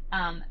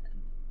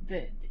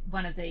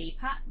one of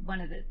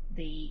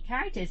the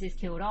characters is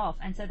killed off,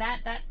 and so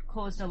that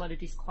caused a lot of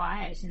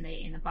disquiet in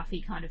the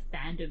Buffy kind of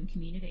fandom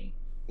community.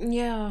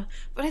 Yeah,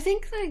 but I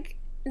think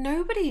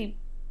no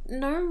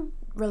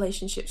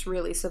relationships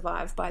really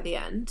survive by the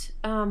end,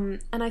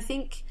 and I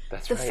think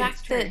the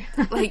fact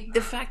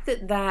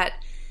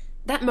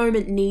that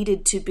moment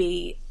needed to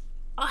be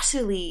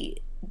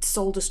utterly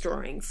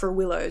soul-destroying for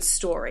Willow's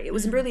story. It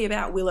was really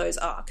about Willow's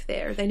arc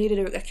there. They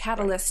needed a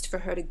catalyst for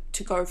her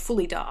to go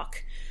fully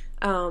dark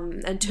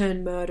and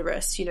turn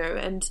murderous,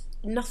 and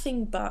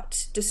nothing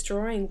but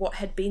destroying what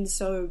had been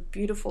so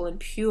beautiful and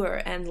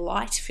pure and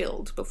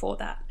light-filled before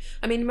that.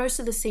 I mean, most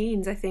of the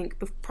scenes, I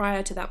think,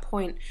 prior to that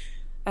point,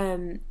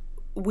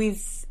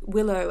 with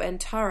Willow and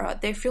Tara,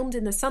 they're filmed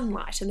in the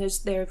sunlight, and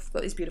they've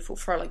got these beautiful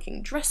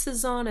frolicking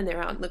dresses on, and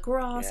they're out in the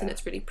grass, and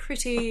it's really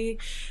pretty.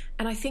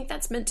 And I think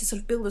that's meant to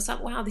sort of build us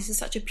up. Wow, this is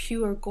such a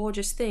pure,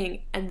 gorgeous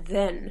thing. And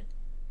then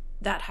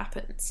that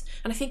happens.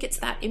 And I think it's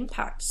that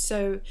impact.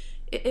 So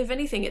if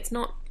anything, it's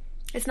not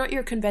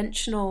your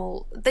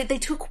conventional... They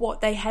took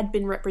what they had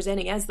been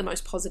representing as the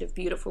most positive,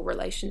 beautiful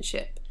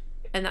relationship,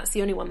 and that's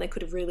the only one they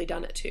could have really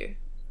done it to,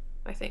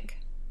 I think.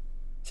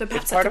 So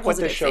perhaps it's part of what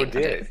the show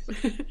did.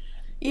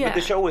 But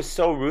the show was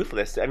so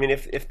ruthless. I mean,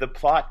 if the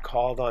plot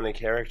called on a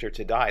character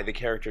to die, the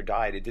character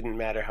died. It didn't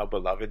matter how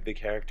beloved the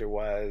character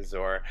was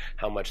or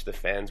how much the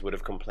fans would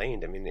have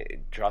complained. I mean,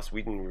 Joss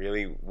Whedon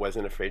really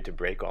wasn't afraid to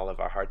break all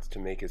of our hearts to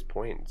make his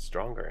point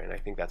stronger. And I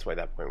think that's why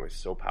that point was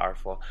so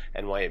powerful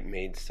and why it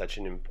made such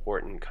an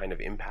important kind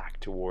of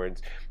impact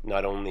towards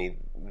not only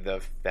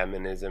the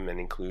feminism and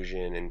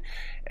inclusion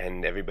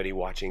and everybody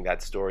watching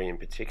that story in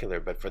particular,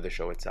 but for the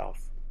show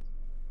itself.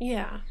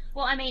 Yeah.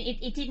 Well, I mean,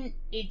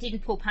 it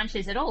didn't pull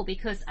punches at all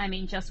because, I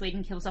mean, Joss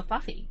Whedon kills off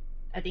Buffy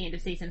at the end of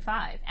season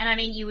 5, and I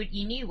mean,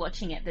 you knew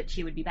watching it that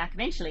she would be back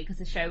eventually because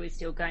the show is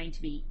still going to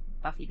be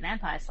Buffy the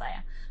Vampire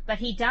Slayer. But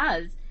he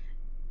does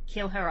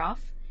kill her off,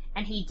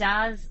 and he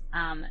does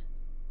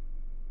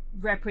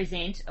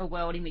represent a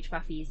world in which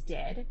Buffy is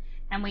dead,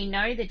 and we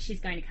know that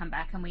she's going to come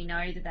back, and we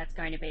know that that's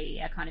going to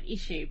be a kind of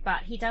issue.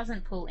 But he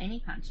doesn't pull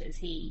any punches.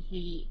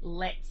 He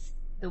lets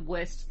the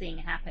worst thing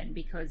happen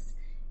because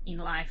in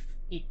life,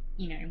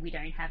 we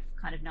don't have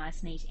kind of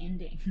nice, neat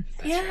endings.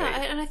 Yeah,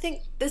 right. And I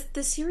think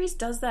the series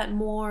does that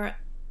more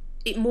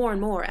and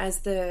more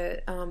as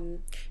the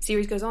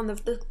series goes on.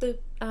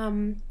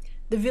 The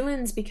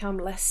villains become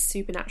less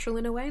supernatural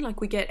in a way. Like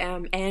we get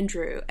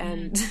Andrew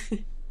and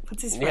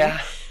what's his name?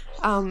 Yeah.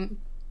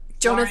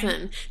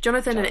 Jonathan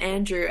and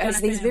Andrew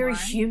as these very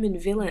human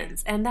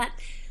villains, and that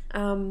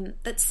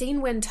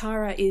scene when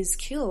Tara is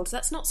killed,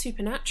 that's not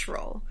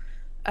supernatural.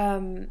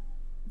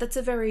 That's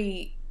a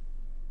very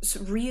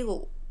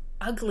real,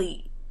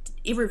 ugly,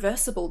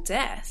 irreversible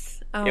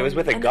death. It was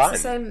with a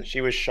gun.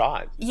 She was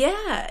shot.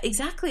 Yeah,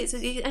 exactly.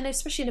 And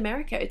especially in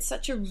America, it's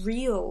such a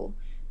real,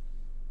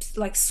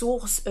 like,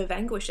 source of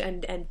anguish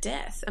and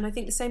death. And I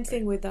think the same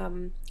thing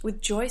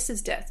with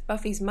Joyce's death,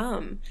 Buffy's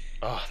mum.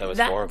 Oh, that was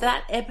horrible.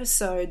 That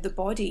episode, The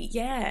Body.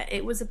 Yeah,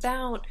 it was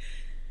about.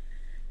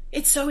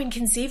 It's so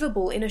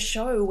inconceivable in a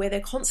show where they're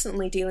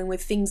constantly dealing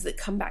with things that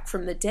come back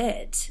from the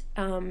dead.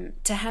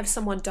 To have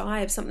someone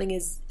die of something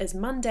as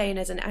mundane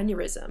as an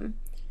aneurysm,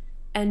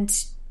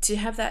 and to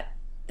have that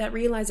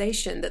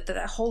realization that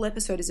whole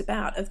episode is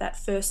about, of that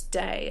first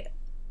day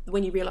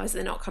when you realize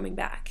they're not coming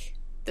back,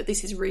 that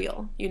this is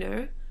real,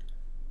 And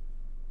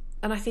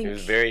I think it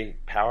was very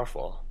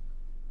powerful.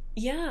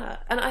 Yeah,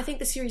 and I think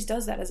the series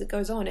does that as it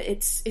goes on.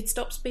 It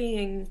stops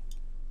being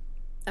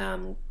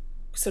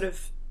sort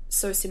of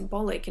so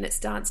symbolic, and it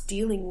starts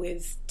dealing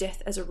with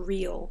death as a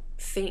real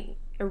thing,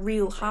 a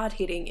real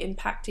hard-hitting,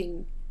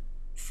 impacting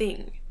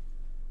thing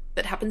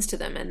that happens to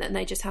them, and then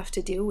they just have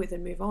to deal with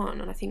and move on.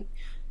 And I think,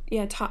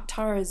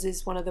 Tara's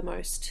is one of the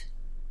most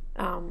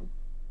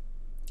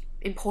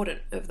important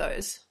of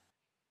those.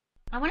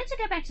 I wanted to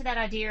go back to that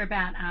idea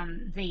about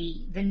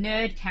the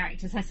nerd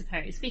characters, I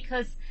suppose,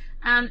 because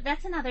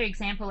that's another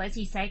example, as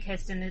you say,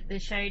 Kirsten, the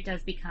show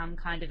does become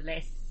kind of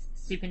less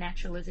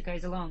supernatural as it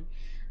goes along.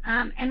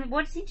 And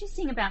what's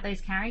interesting about those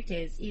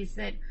characters is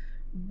that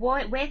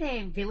where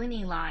their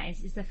villainy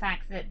lies is the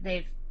fact that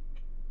they've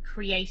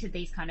created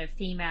these kind of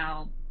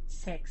female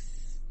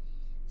sex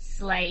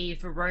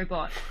slave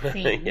robot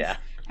things. Yeah.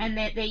 And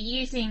that they're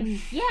using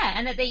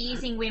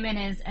women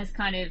as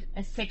kind of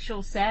as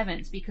sexual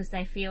servants because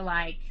they feel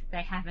like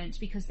they haven't,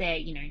 because they're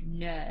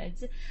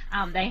nerds,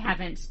 they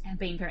haven't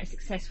been very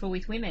successful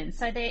with women.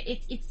 So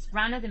it's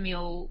run of the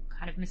mill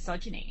kind of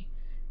misogyny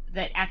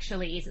that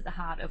actually is at the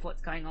heart of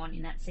what's going on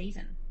in that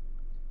season.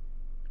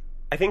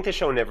 I think the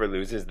show never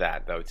loses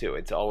that, though, too.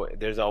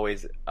 There's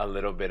always a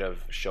little bit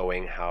of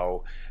showing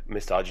how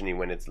misogyny,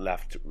 when it's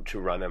left to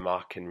run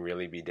amok, can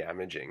really be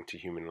damaging to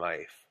human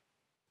life.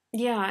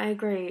 Yeah, I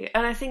agree.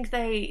 And I think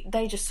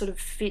they just sort of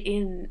fit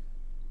in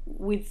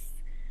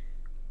with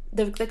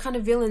the kind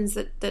of villains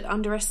that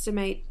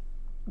underestimate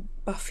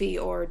Buffy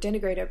or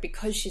denigrate her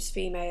because she's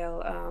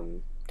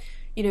female.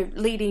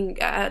 Leading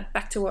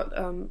back to what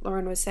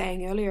Lauren was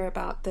saying earlier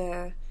about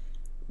the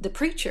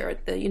preacher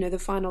at the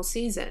final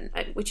season,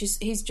 which is,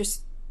 he's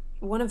just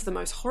one of the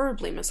most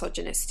horribly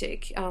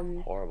misogynistic,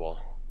 horrible,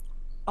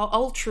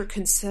 ultra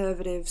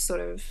conservative sort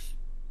of,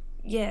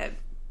 they've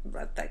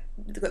got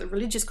the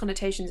religious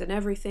connotations and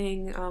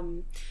everything.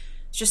 There's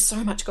just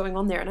so much going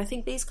on there, and I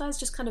think these guys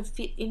just kind of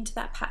fit into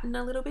that pattern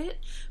a little bit,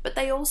 but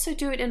they also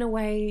do it in a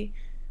way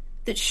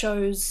that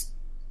shows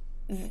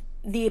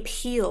the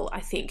appeal, I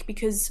think,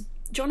 because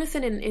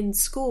Jonathan in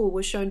school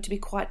was shown to be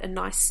quite a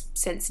nice,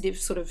 sensitive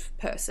sort of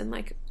person.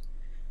 Like,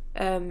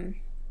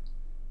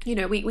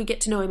 we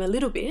get to know him a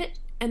little bit,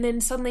 and then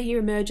suddenly he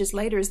emerges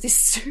later as this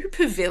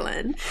super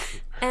villain,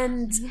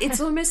 and it's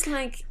almost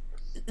like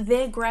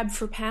their grab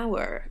for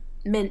power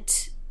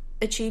meant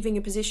achieving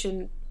a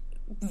position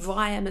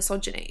via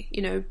misogyny.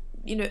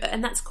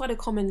 And that's quite a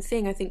common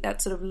thing. I think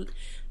that sort of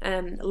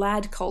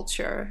lad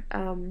culture,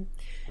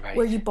 right,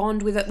 where you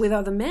bond with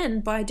other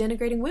men by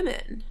denigrating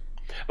women.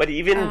 But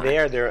even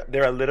they're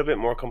a little bit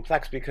more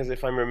complex, because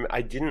if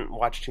I didn't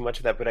watch too much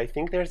of that, but I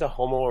think there's a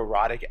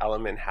homoerotic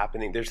element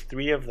happening. There's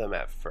 3 of them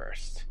at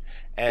first,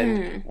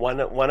 And one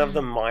of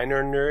the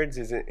minor nerds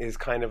is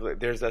kind of,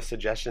 there's a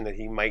suggestion that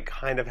he might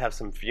kind of have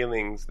some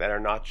feelings that are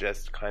not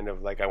just kind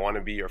of like, I want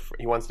to be your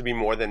he wants to be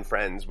more than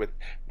friends with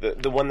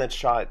the one that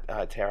shot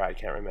Tara. I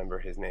can't remember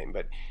his name,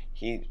 but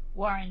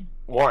Warren,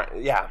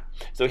 yeah.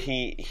 So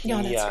he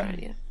no, that's right,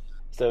 yeah.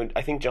 So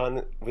I think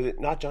was it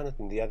not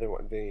Jonathan, the other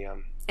one,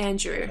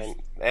 Andrew.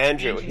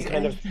 He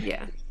kind of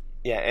yeah.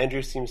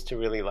 Andrew seems to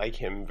really like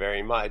him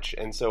very much,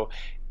 and so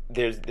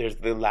there's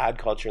the lad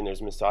culture, and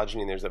there's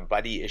misogyny, and there's a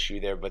buddy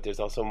issue there, but there's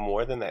also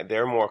more than that.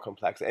 They're more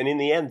complex, and in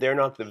the end, they're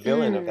not the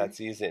villain of that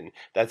season.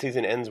 That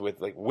season ends with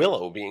like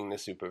Willow being the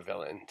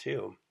supervillain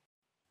too.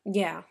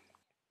 Yeah.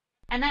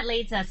 And that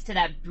leads us to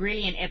that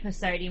brilliant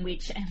episode in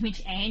which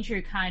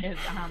Andrew kind of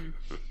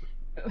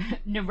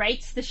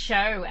narrates the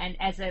show and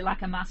as a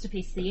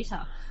masterpiece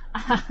theatre.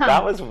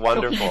 That was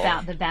wonderful. Talking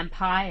about the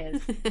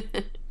vampires.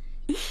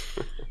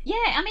 Yeah,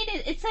 I mean,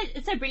 it's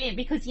so brilliant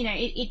because,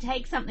 it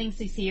takes something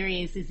so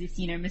serious as this,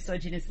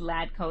 misogynist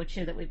lad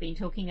culture that we've been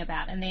talking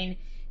about, and then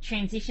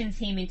transitions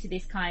him into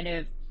this kind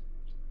of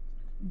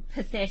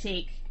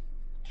pathetic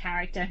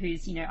character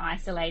who's,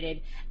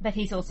 isolated, but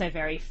he's also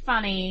very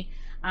funny.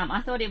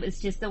 I thought it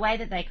was just the way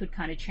that they could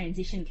kind of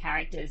transition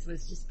characters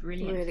was just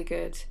brilliant. Really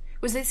good.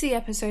 Was this the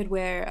episode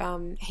where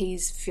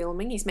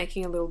he's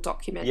making a little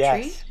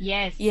documentary?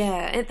 Yes.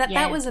 Yeah, and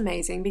that was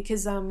amazing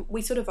because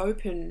we sort of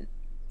open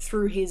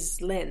through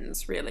his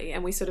lens, really,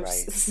 and we sort of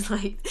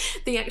like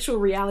the actual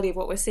reality of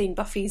what we're seeing.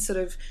 Buffy's sort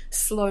of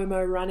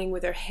slow-mo running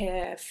with her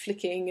hair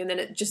flicking, and then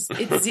it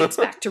zips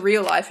back to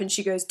real life, and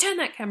she goes, "Turn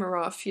that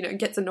camera off," and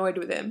gets annoyed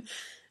with him.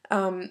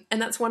 And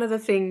that's one of the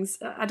things,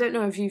 I don't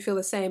know if you feel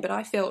the same, but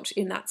I felt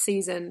in that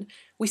season,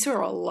 we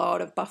saw a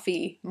lot of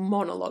Buffy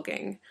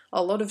monologuing,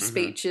 a lot of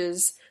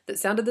speeches that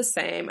sounded the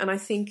same, and I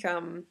think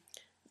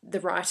the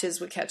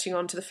writers were catching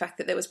on to the fact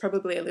that there was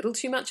probably a little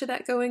too much of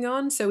that going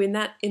on. So in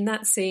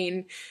that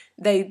scene,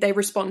 they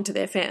respond to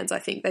their fans. I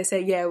think they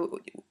say, "Yeah,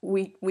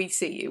 we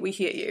see you, we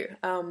hear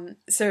you."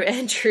 So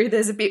Andrew,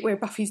 there's a bit where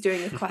Buffy's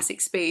doing a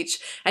classic speech,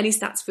 and he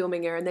starts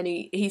filming her, and then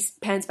he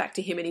pans back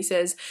to him and he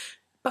says,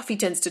 "Buffy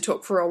tends to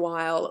talk for a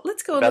while.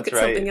 Let's go and look at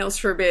something else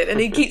for a bit." And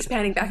he keeps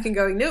panning back and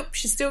going, "Nope,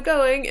 she's still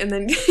going." And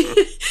then,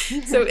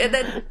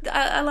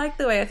 I like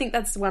the way, I think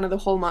that's one of the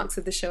hallmarks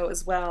of the show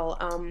as well.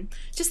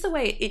 Just the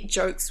way it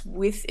jokes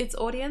with its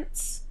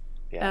audience.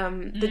 Yeah.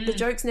 The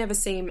jokes never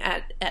seem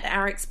at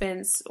our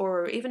expense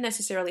or even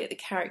necessarily at the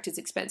characters'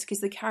 expense,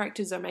 because the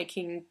characters are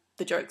making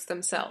the jokes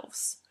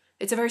themselves.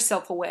 It's a very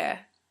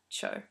self-aware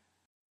show.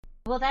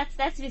 Well,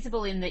 that's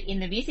visible in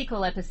the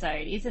musical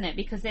episode, isn't it?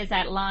 Because there's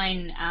that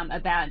line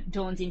about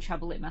Dawn's in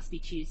trouble, it must be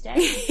Tuesday,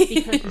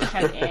 because the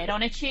show aired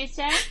on a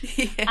Tuesday.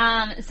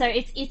 Yeah. So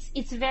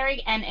it's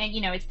very and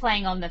it's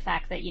playing on the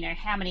fact that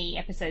how many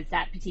episodes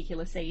that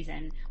particular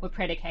season were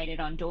predicated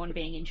on Dawn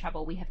being in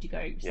trouble. We have to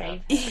go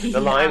save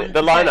her.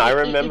 The line I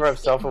remember of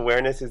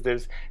self-awareness is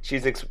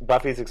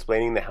Buffy's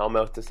explaining the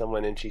Hellmouth to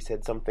someone, and she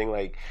said something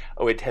like,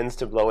 "Oh, it tends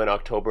to blow in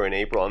October and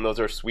April, and those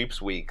are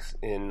sweeps weeks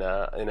in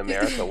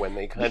America when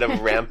they kind of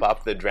ramp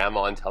up the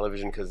drama on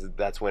television because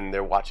that's when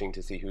they're watching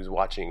to see who's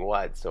watching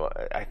what." So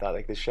I thought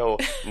the show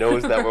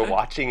knows that we're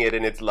watching it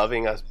and it's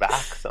loving us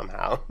back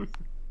somehow.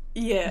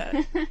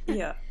 Yeah.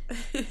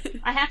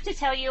 I have to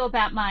tell you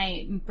about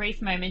my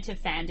brief moment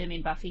of fandom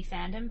in Buffy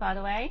fandom, by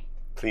the way.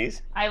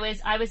 Please. I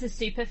was a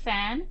super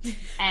fan,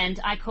 and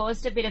I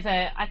caused a bit of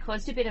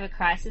a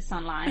crisis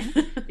online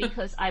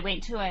because I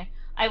went to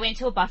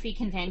a Buffy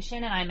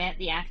convention and I met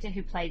the actor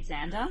who played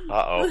Xander.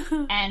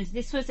 Uh-oh. And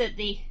this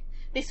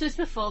was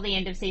before the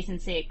end of season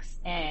 6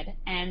 aired,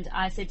 and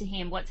I said to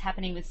him, "What's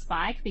happening with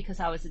Spike?" because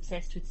I was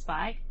obsessed with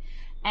Spike.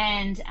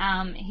 And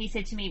he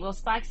said to me, "Well,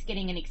 Spike's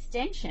getting an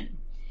extension."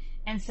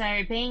 And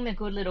so, being the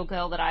good little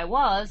girl that I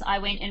was, I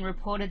went and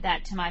reported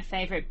that to my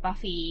favourite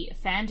Buffy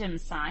fandom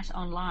site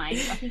online.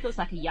 I think it was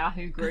like a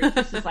Yahoo group.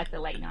 This was like the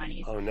late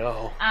 90s. Oh,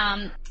 no.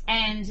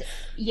 And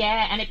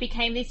it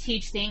became this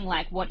huge thing,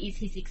 like, what is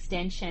his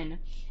extension?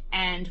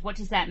 And what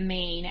does that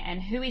mean?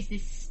 And who is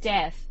this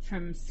Steph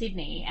from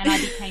Sydney? And I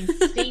became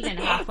Stephen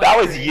halfway That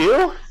was through.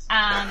 you?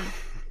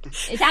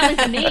 That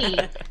was me.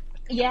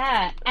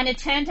 Yeah. And it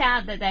turned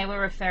out that they were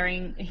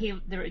referring,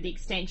 the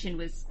extension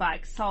was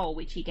Spike's soul,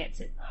 which he gets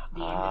at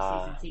the end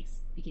of season 6,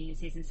 beginning of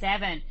season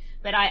 7.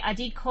 But I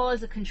did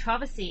cause a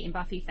controversy in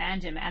Buffy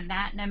fandom, and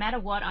that no matter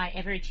what I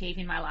ever achieve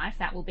in my life,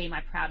 that will be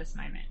my proudest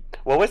moment.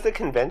 What was the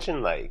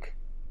convention like?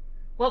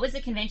 What was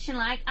the convention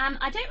like?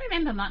 I don't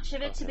remember much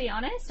of it, to be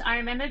honest. I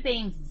remember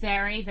being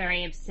very,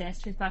 very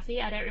obsessed with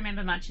Buffy. I don't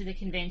remember much of the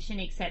convention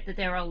except that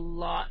there were a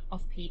lot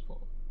of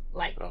people.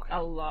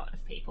 A lot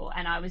of people.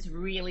 And I was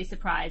really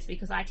surprised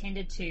because I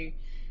tended to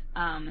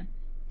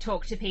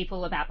talk to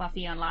people about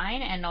Buffy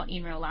online and not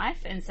in real life.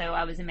 And so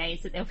I was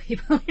amazed that there were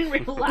people in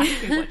real life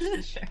who watched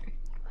the show.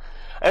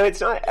 And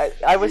it's not.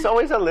 I was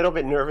always a little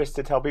bit nervous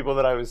to tell people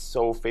that I was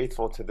so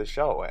faithful to the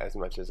show as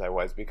much as I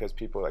was, because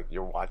people are like,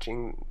 you're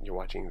watching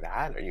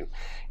that? Are you?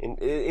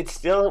 It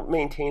still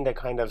maintained a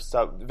kind of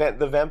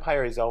the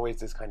vampire is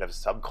always this kind of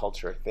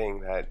subculture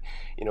thing that,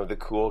 you know, the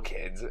cool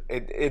kids.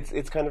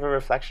 It's kind of a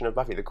reflection of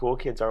Buffy. The cool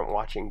kids aren't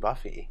watching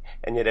Buffy,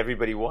 and yet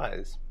everybody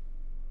was.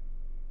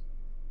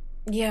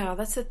 Yeah,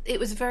 it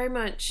was very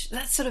much,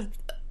 that's sort of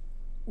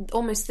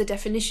almost the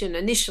definition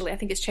initially. I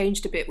think it's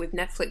changed a bit with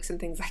Netflix and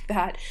things like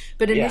that,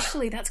 but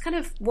initially that's kind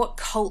of what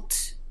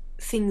cult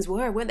things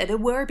were, weren't they? They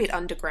were a bit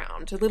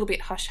underground, a little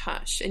bit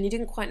hush-hush, and you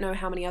didn't quite know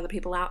how many other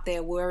people out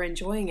there were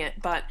enjoying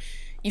it, but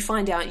you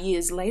find out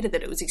years later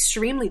that it was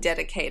extremely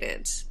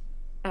dedicated,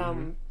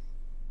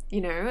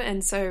 you know,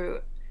 and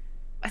so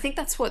I think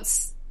that's one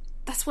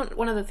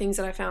of the things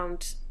that I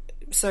found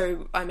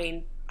so, I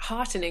mean,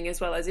 heartening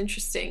as well as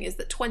interesting, is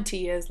that 20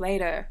 years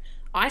later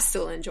I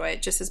still enjoy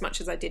it just as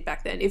much as I did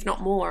back then, if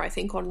not more. I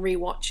think on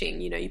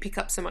rewatching, you know, you pick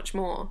up so much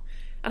more,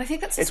 and I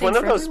think that's the same one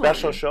of those everyone.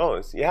 special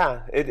shows.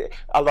 Yeah,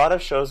 a lot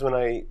of shows, when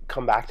I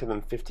come back to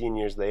them 15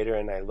 years later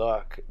and I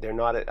look, they're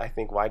not. I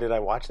think, why did I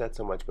watch that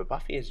so much? But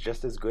Buffy is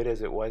just as good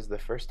as it was the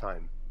first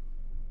time.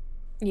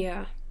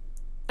 Yeah,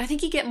 I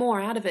think you get more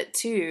out of it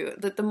too.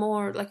 That the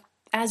more, like,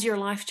 as your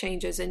life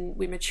changes and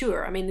we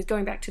mature, I mean,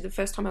 going back to the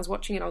first time I was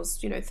watching it, I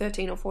was, you know,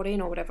 13 or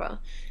 14 or whatever.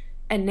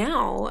 And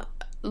now,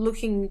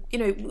 looking, you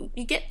know,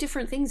 you get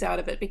different things out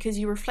of it because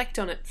you reflect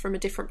on it from a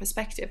different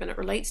perspective and it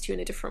relates to you in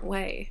a different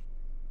way.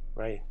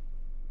 Right.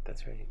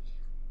 That's right.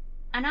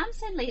 And I'm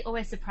certainly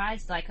always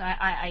surprised. Like,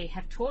 I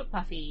have taught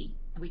Buffy,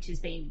 which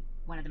has been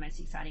one of the most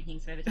exciting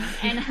things I've ever done.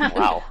 And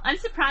wow. I'm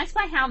surprised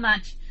by how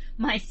much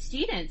my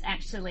students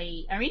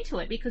actually are into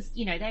it, because,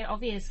 you know, they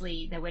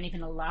weren't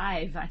even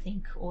alive, I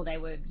think, or they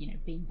were, you know,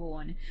 being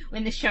born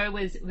when the show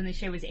was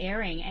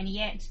airing, and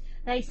yet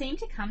they seem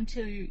to come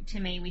to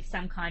me with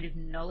some kind of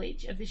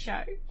knowledge of the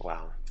show.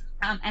 Wow.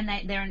 And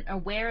they're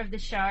aware of the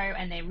show,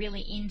 and they're really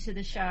into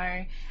the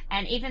show.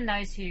 And even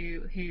those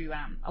who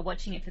are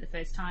watching it for the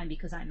first time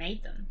because I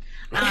made them,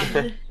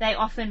 they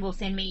often will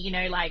send me, you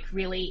know, like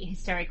really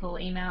hysterical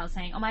emails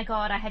saying, "Oh my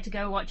God, I had to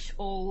go watch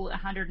all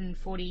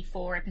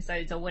 144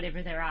 episodes or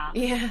whatever there are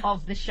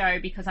of the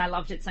show because I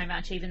loved it so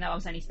much, even though I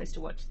was only supposed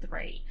to watch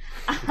 3."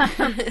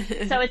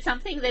 So it's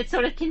something that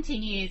sort of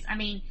continues. I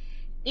mean,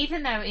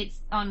 even though it's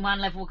on one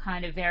level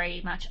kind of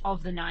very much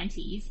of the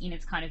 90s in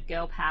its kind of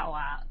girl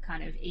power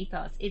kind of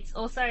ethos, it's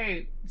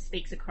also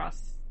speaks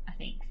across, I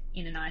think,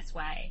 in a nice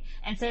way.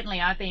 And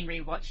certainly I've been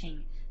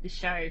rewatching the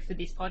show for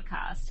this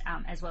podcast,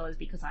 as well as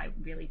because I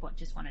really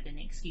just wanted an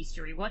excuse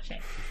to rewatch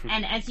it.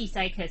 And as you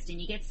say, Kirsten,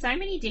 you get so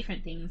many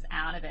different things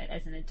out of it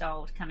as an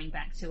adult coming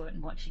back to it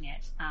and watching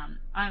it.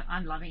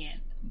 I'm loving it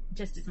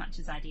just as much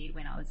as I did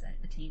when I was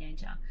a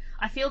teenager.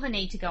 I feel the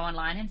need to go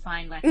online and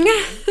find like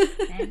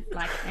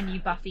a new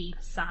Buffy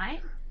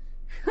site.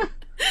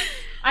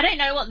 I don't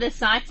know what the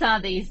sites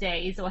are these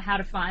days or how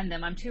to find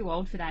them. I'm too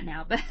old for that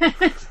now, but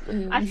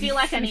I feel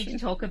like I need to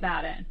talk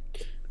about it.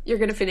 You're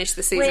going to finish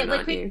the season,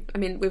 aren't you? I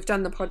mean, we've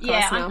done the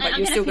podcast now, but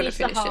you're still going to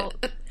finish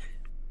it.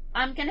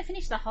 I'm going to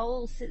finish the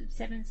whole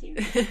 7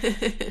 series.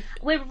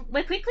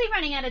 We're quickly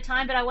running out of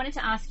time, but I wanted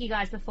to ask you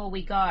guys before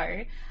we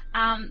go,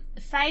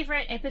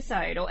 favourite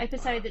episode or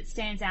episode that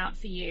stands out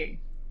for you?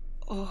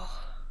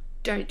 Oh,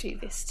 don't do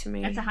this to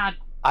me. That's a hard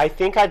I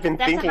think I've been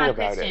thinking about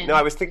question. it. No,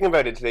 I was thinking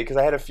about it today because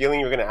I had a feeling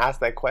you were going to ask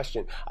that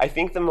question. I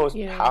think the most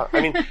I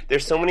mean,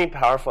 there's so many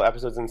powerful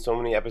episodes and so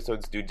many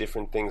episodes do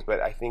different things, but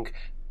I think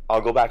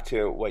I'll go back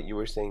to what you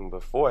were saying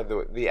before.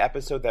 The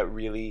episode that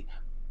really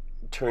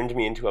turned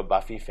me into a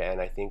Buffy fan,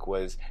 I think,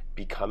 was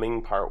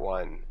Becoming Part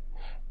 1.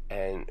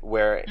 And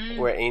where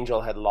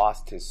Angel had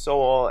lost his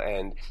soul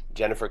and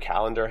Jennifer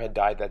Callender had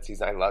died that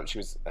season. She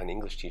was an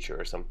English teacher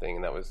or something,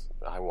 and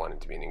I wanted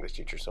to be an English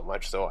teacher so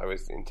much, so I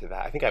was into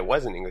that. I think I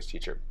was an English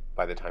teacher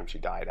by the time she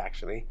died,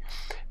 actually.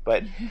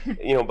 But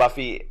you know,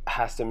 Buffy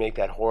has to make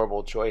that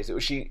horrible choice.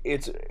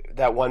 It's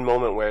that one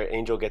moment where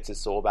Angel gets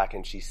his soul back,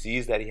 and she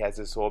sees that he has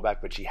his soul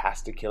back, but she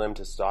has to kill him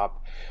to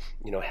stop,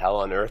 you know, hell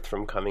on earth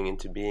from coming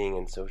into being.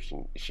 And so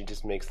she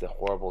just makes the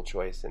horrible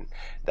choice. And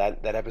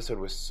that episode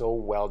was so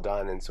well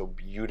done and so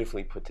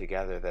beautifully put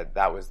together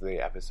that was the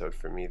episode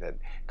for me that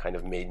kind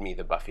of made me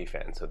the Buffy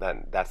fan. So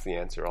that's the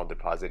answer I'll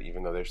deposit,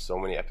 even though there's so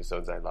many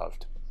episodes I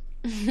loved.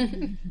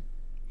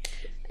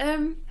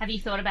 Have you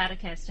thought about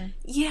it, Kirsten?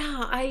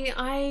 Yeah,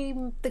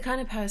 I'm the kind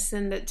of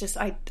person that just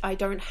I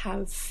don't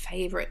have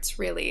favourites,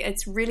 really.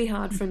 It's really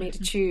hard for me to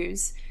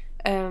choose.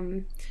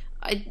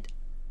 I'd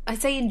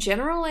say in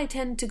general I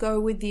tend to go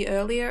with the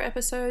earlier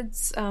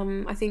episodes.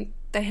 I think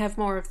they have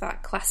more of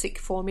that classic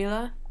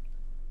formula.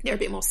 They're a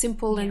bit more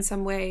simple in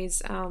some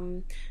ways.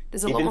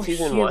 There's a lot more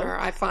humour,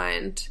 I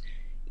find.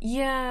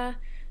 Yeah.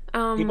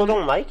 People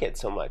don't like it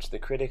so much. The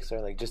critics are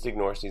like, just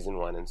ignore season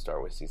 1 and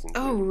start with season 2.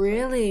 Oh,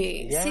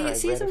 really? Yeah, See,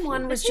 season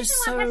 1 was just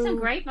so had some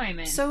great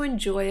moments. So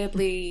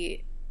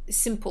enjoyably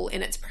simple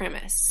in its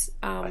premise.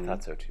 I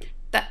thought so too.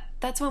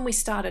 That's when we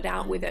started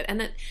out with it,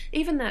 and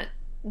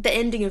the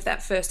ending of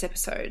that first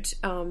episode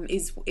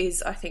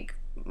is I think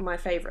my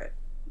favourite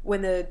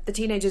when the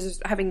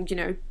teenagers are having,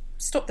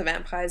 stop the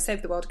vampires,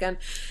 save the world again,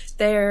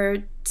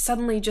 they're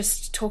suddenly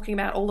just talking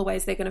about all the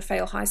ways they're going to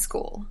fail high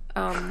school.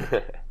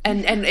 And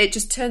it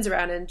just turns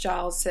around and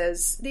Giles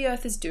says, the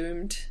Earth is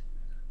doomed.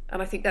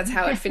 And I think that's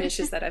how it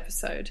finishes that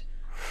episode.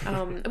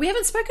 We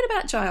haven't spoken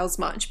about Giles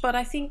much, but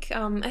I think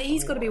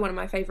he's got to be one of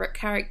my favourite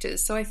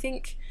characters. So I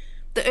think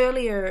the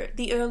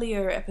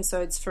earlier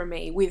episodes for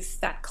me,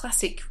 with that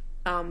classic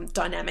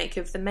dynamic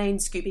of the main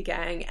Scooby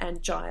Gang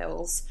and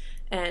Giles,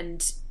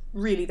 and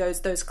really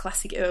those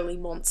classic early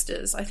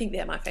monsters, I think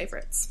they're my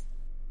favourites.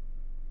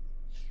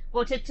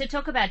 Well, to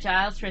talk about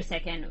Giles for a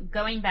second,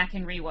 going back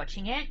and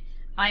rewatching it,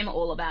 I'm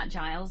all about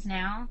Giles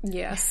now.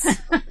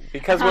 Yes.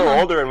 Because we're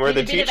older and we're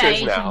the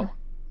teachers now.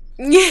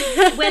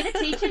 We're the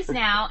teachers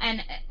now,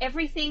 and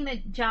everything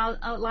that Giles,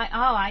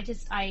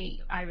 I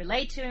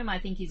relate to him. I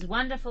think he's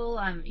wonderful.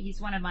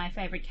 He's one of my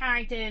favourite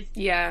characters.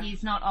 Yeah.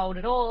 He's not old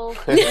at all.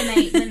 When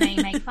they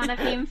make fun of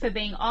him for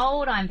being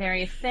old, I'm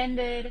very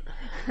offended.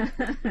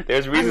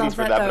 There's reasons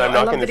for that, but I'm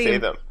not going to say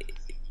them.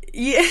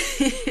 Yeah.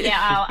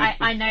 Yeah,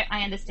 I know,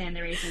 I understand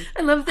the reason.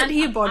 I love that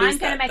he embodies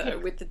that, though,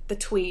 with the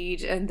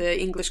tweed and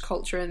the English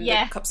culture and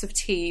the cups of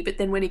tea, but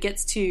then when he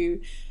gets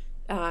to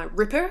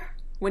Ripper,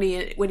 when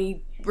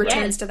he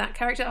returns to that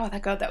character, oh my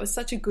god, that was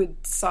such a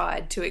good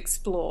side to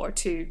explore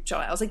to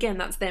Giles. Again,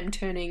 that's them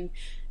turning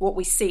what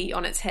we see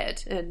on its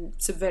head and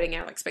subverting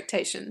our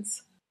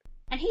expectations.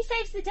 And he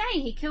saves the day.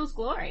 He kills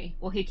Glory.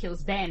 Well, he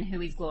kills Ben, who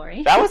is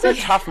Glory. That was a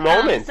tough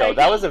moment, though.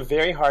 That was a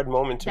very hard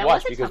moment to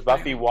watch because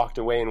Buffy walked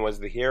away and was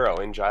the hero,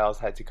 and Giles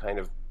had to kind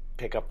of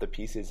pick up the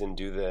pieces and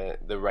do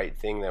the right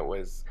thing that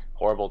was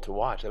horrible to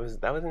watch. That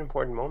was an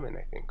important moment,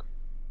 I think.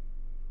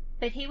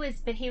 But he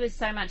was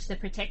so much the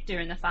protector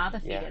and the father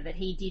figure that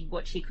he did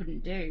what she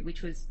couldn't do,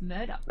 which was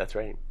murder. That's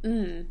right.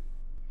 Mm.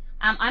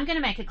 I'm going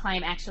to make a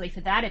claim, actually, for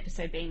that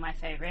episode being my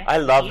favourite. I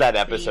love that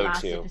episode, the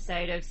last too.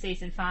 Episode of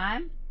season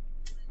 5.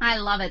 I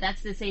love it.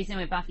 That's the season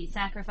where Buffy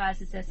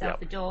sacrifices herself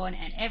for Dawn,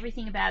 and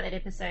everything about that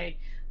episode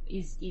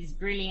is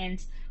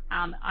brilliant.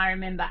 I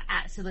remember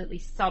absolutely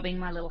sobbing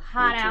my little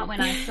heart out when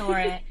I saw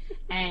it,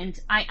 and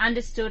I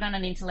understood on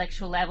an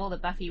intellectual level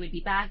that Buffy would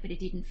be back, but it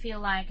didn't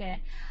feel like it.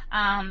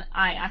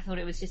 I thought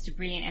it was just a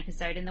brilliant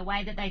episode, and the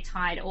way that they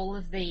tied all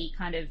of the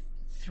kind of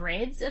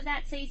threads of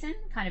that season,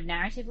 kind of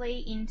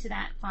narratively, into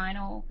that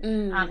final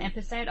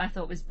episode, I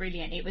thought was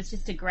brilliant. It was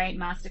just a great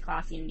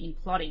masterclass in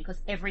plotting, because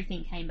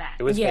everything came back.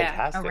 It was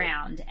fantastic.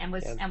 Around and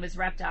was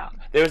wrapped up.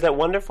 There was that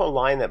wonderful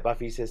line that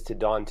Buffy says to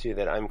Dawn too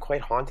that I'm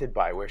quite haunted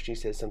by, where she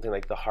says something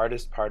like, "The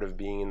hardest part of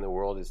being in the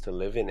world is to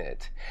live in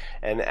it."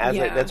 And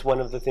that's one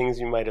of the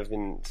things you might have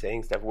been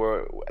saying, Steph.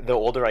 Where the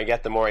older I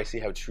get, the more I see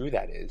how true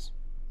that is.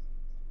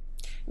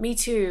 Me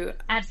too.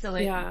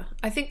 Absolutely. Yeah,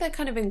 I think that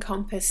kind of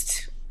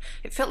encompassed.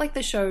 It felt like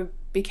the show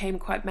became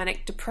quite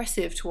manic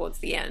depressive towards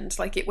the end.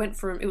 Like it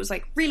was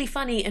like really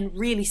funny and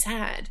really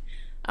sad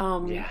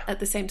at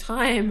the same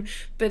time.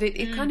 But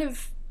it kind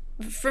of,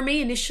 for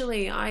me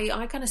initially,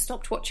 I kind of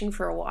stopped watching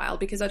for a while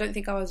because I don't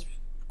think I was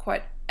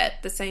quite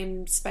at the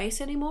same space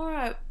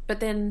anymore. But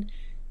then,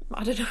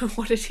 I don't know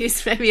what it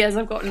is. Maybe as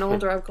I've gotten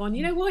older, I've gone,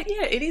 you know what?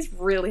 Yeah, it is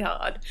really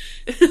hard.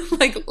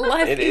 Like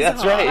life is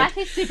hard. Right. Life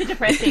is super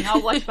depressing.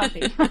 I'll watch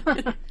Buffy.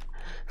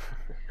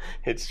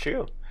 It's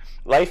true.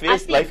 Life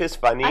is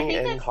funny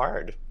and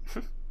hard.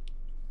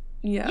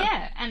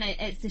 Yeah, and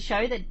it's a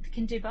show that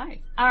can do both.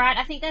 All right,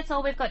 I think that's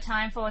all we've got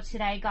time for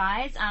today,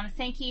 guys.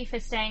 Thank you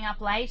for staying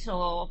up late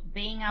or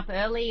being up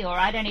early, or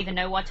I don't even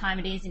know what time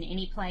it is in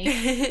any place,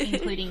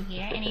 including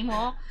here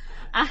anymore.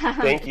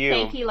 Thank you.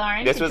 Thank you,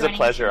 Lauren. This was a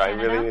pleasure. I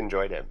really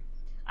enjoyed it.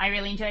 I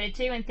really enjoyed it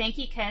too, and thank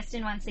you,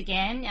 Kirsten, once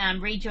again,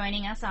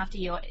 rejoining us after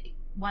your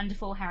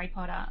wonderful Harry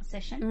Potter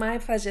session. My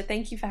pleasure.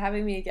 Thank you for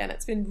having me again.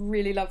 It's been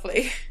really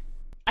lovely.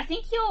 I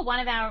think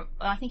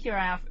you're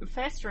our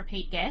first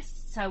repeat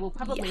guest, so we'll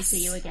probably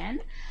see you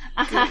again.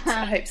 Good,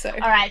 I hope so.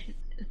 All right.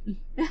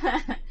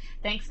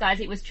 Thanks, guys.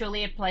 It was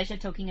truly a pleasure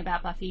talking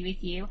about Buffy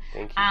with you.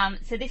 Thank you.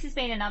 So this has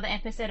been another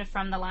episode of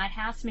From the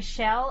Lighthouse.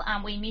 Michelle,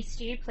 we missed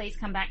you. Please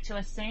come back to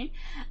us soon.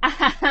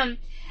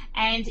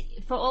 And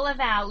for all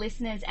of our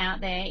listeners out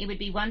there, it would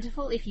be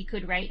wonderful if you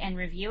could rate and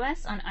review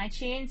us on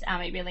iTunes.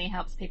 It really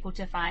helps people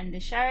to find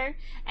the show.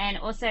 And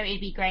also,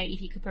 it'd be great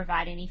if you could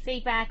provide any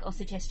feedback or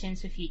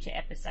suggestions for future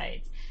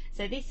episodes.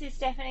 So this is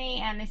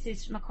Stephanie, and this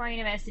is Macquarie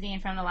University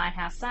and From the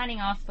Lighthouse signing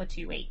off for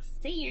 2 weeks.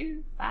 See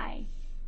you. Bye.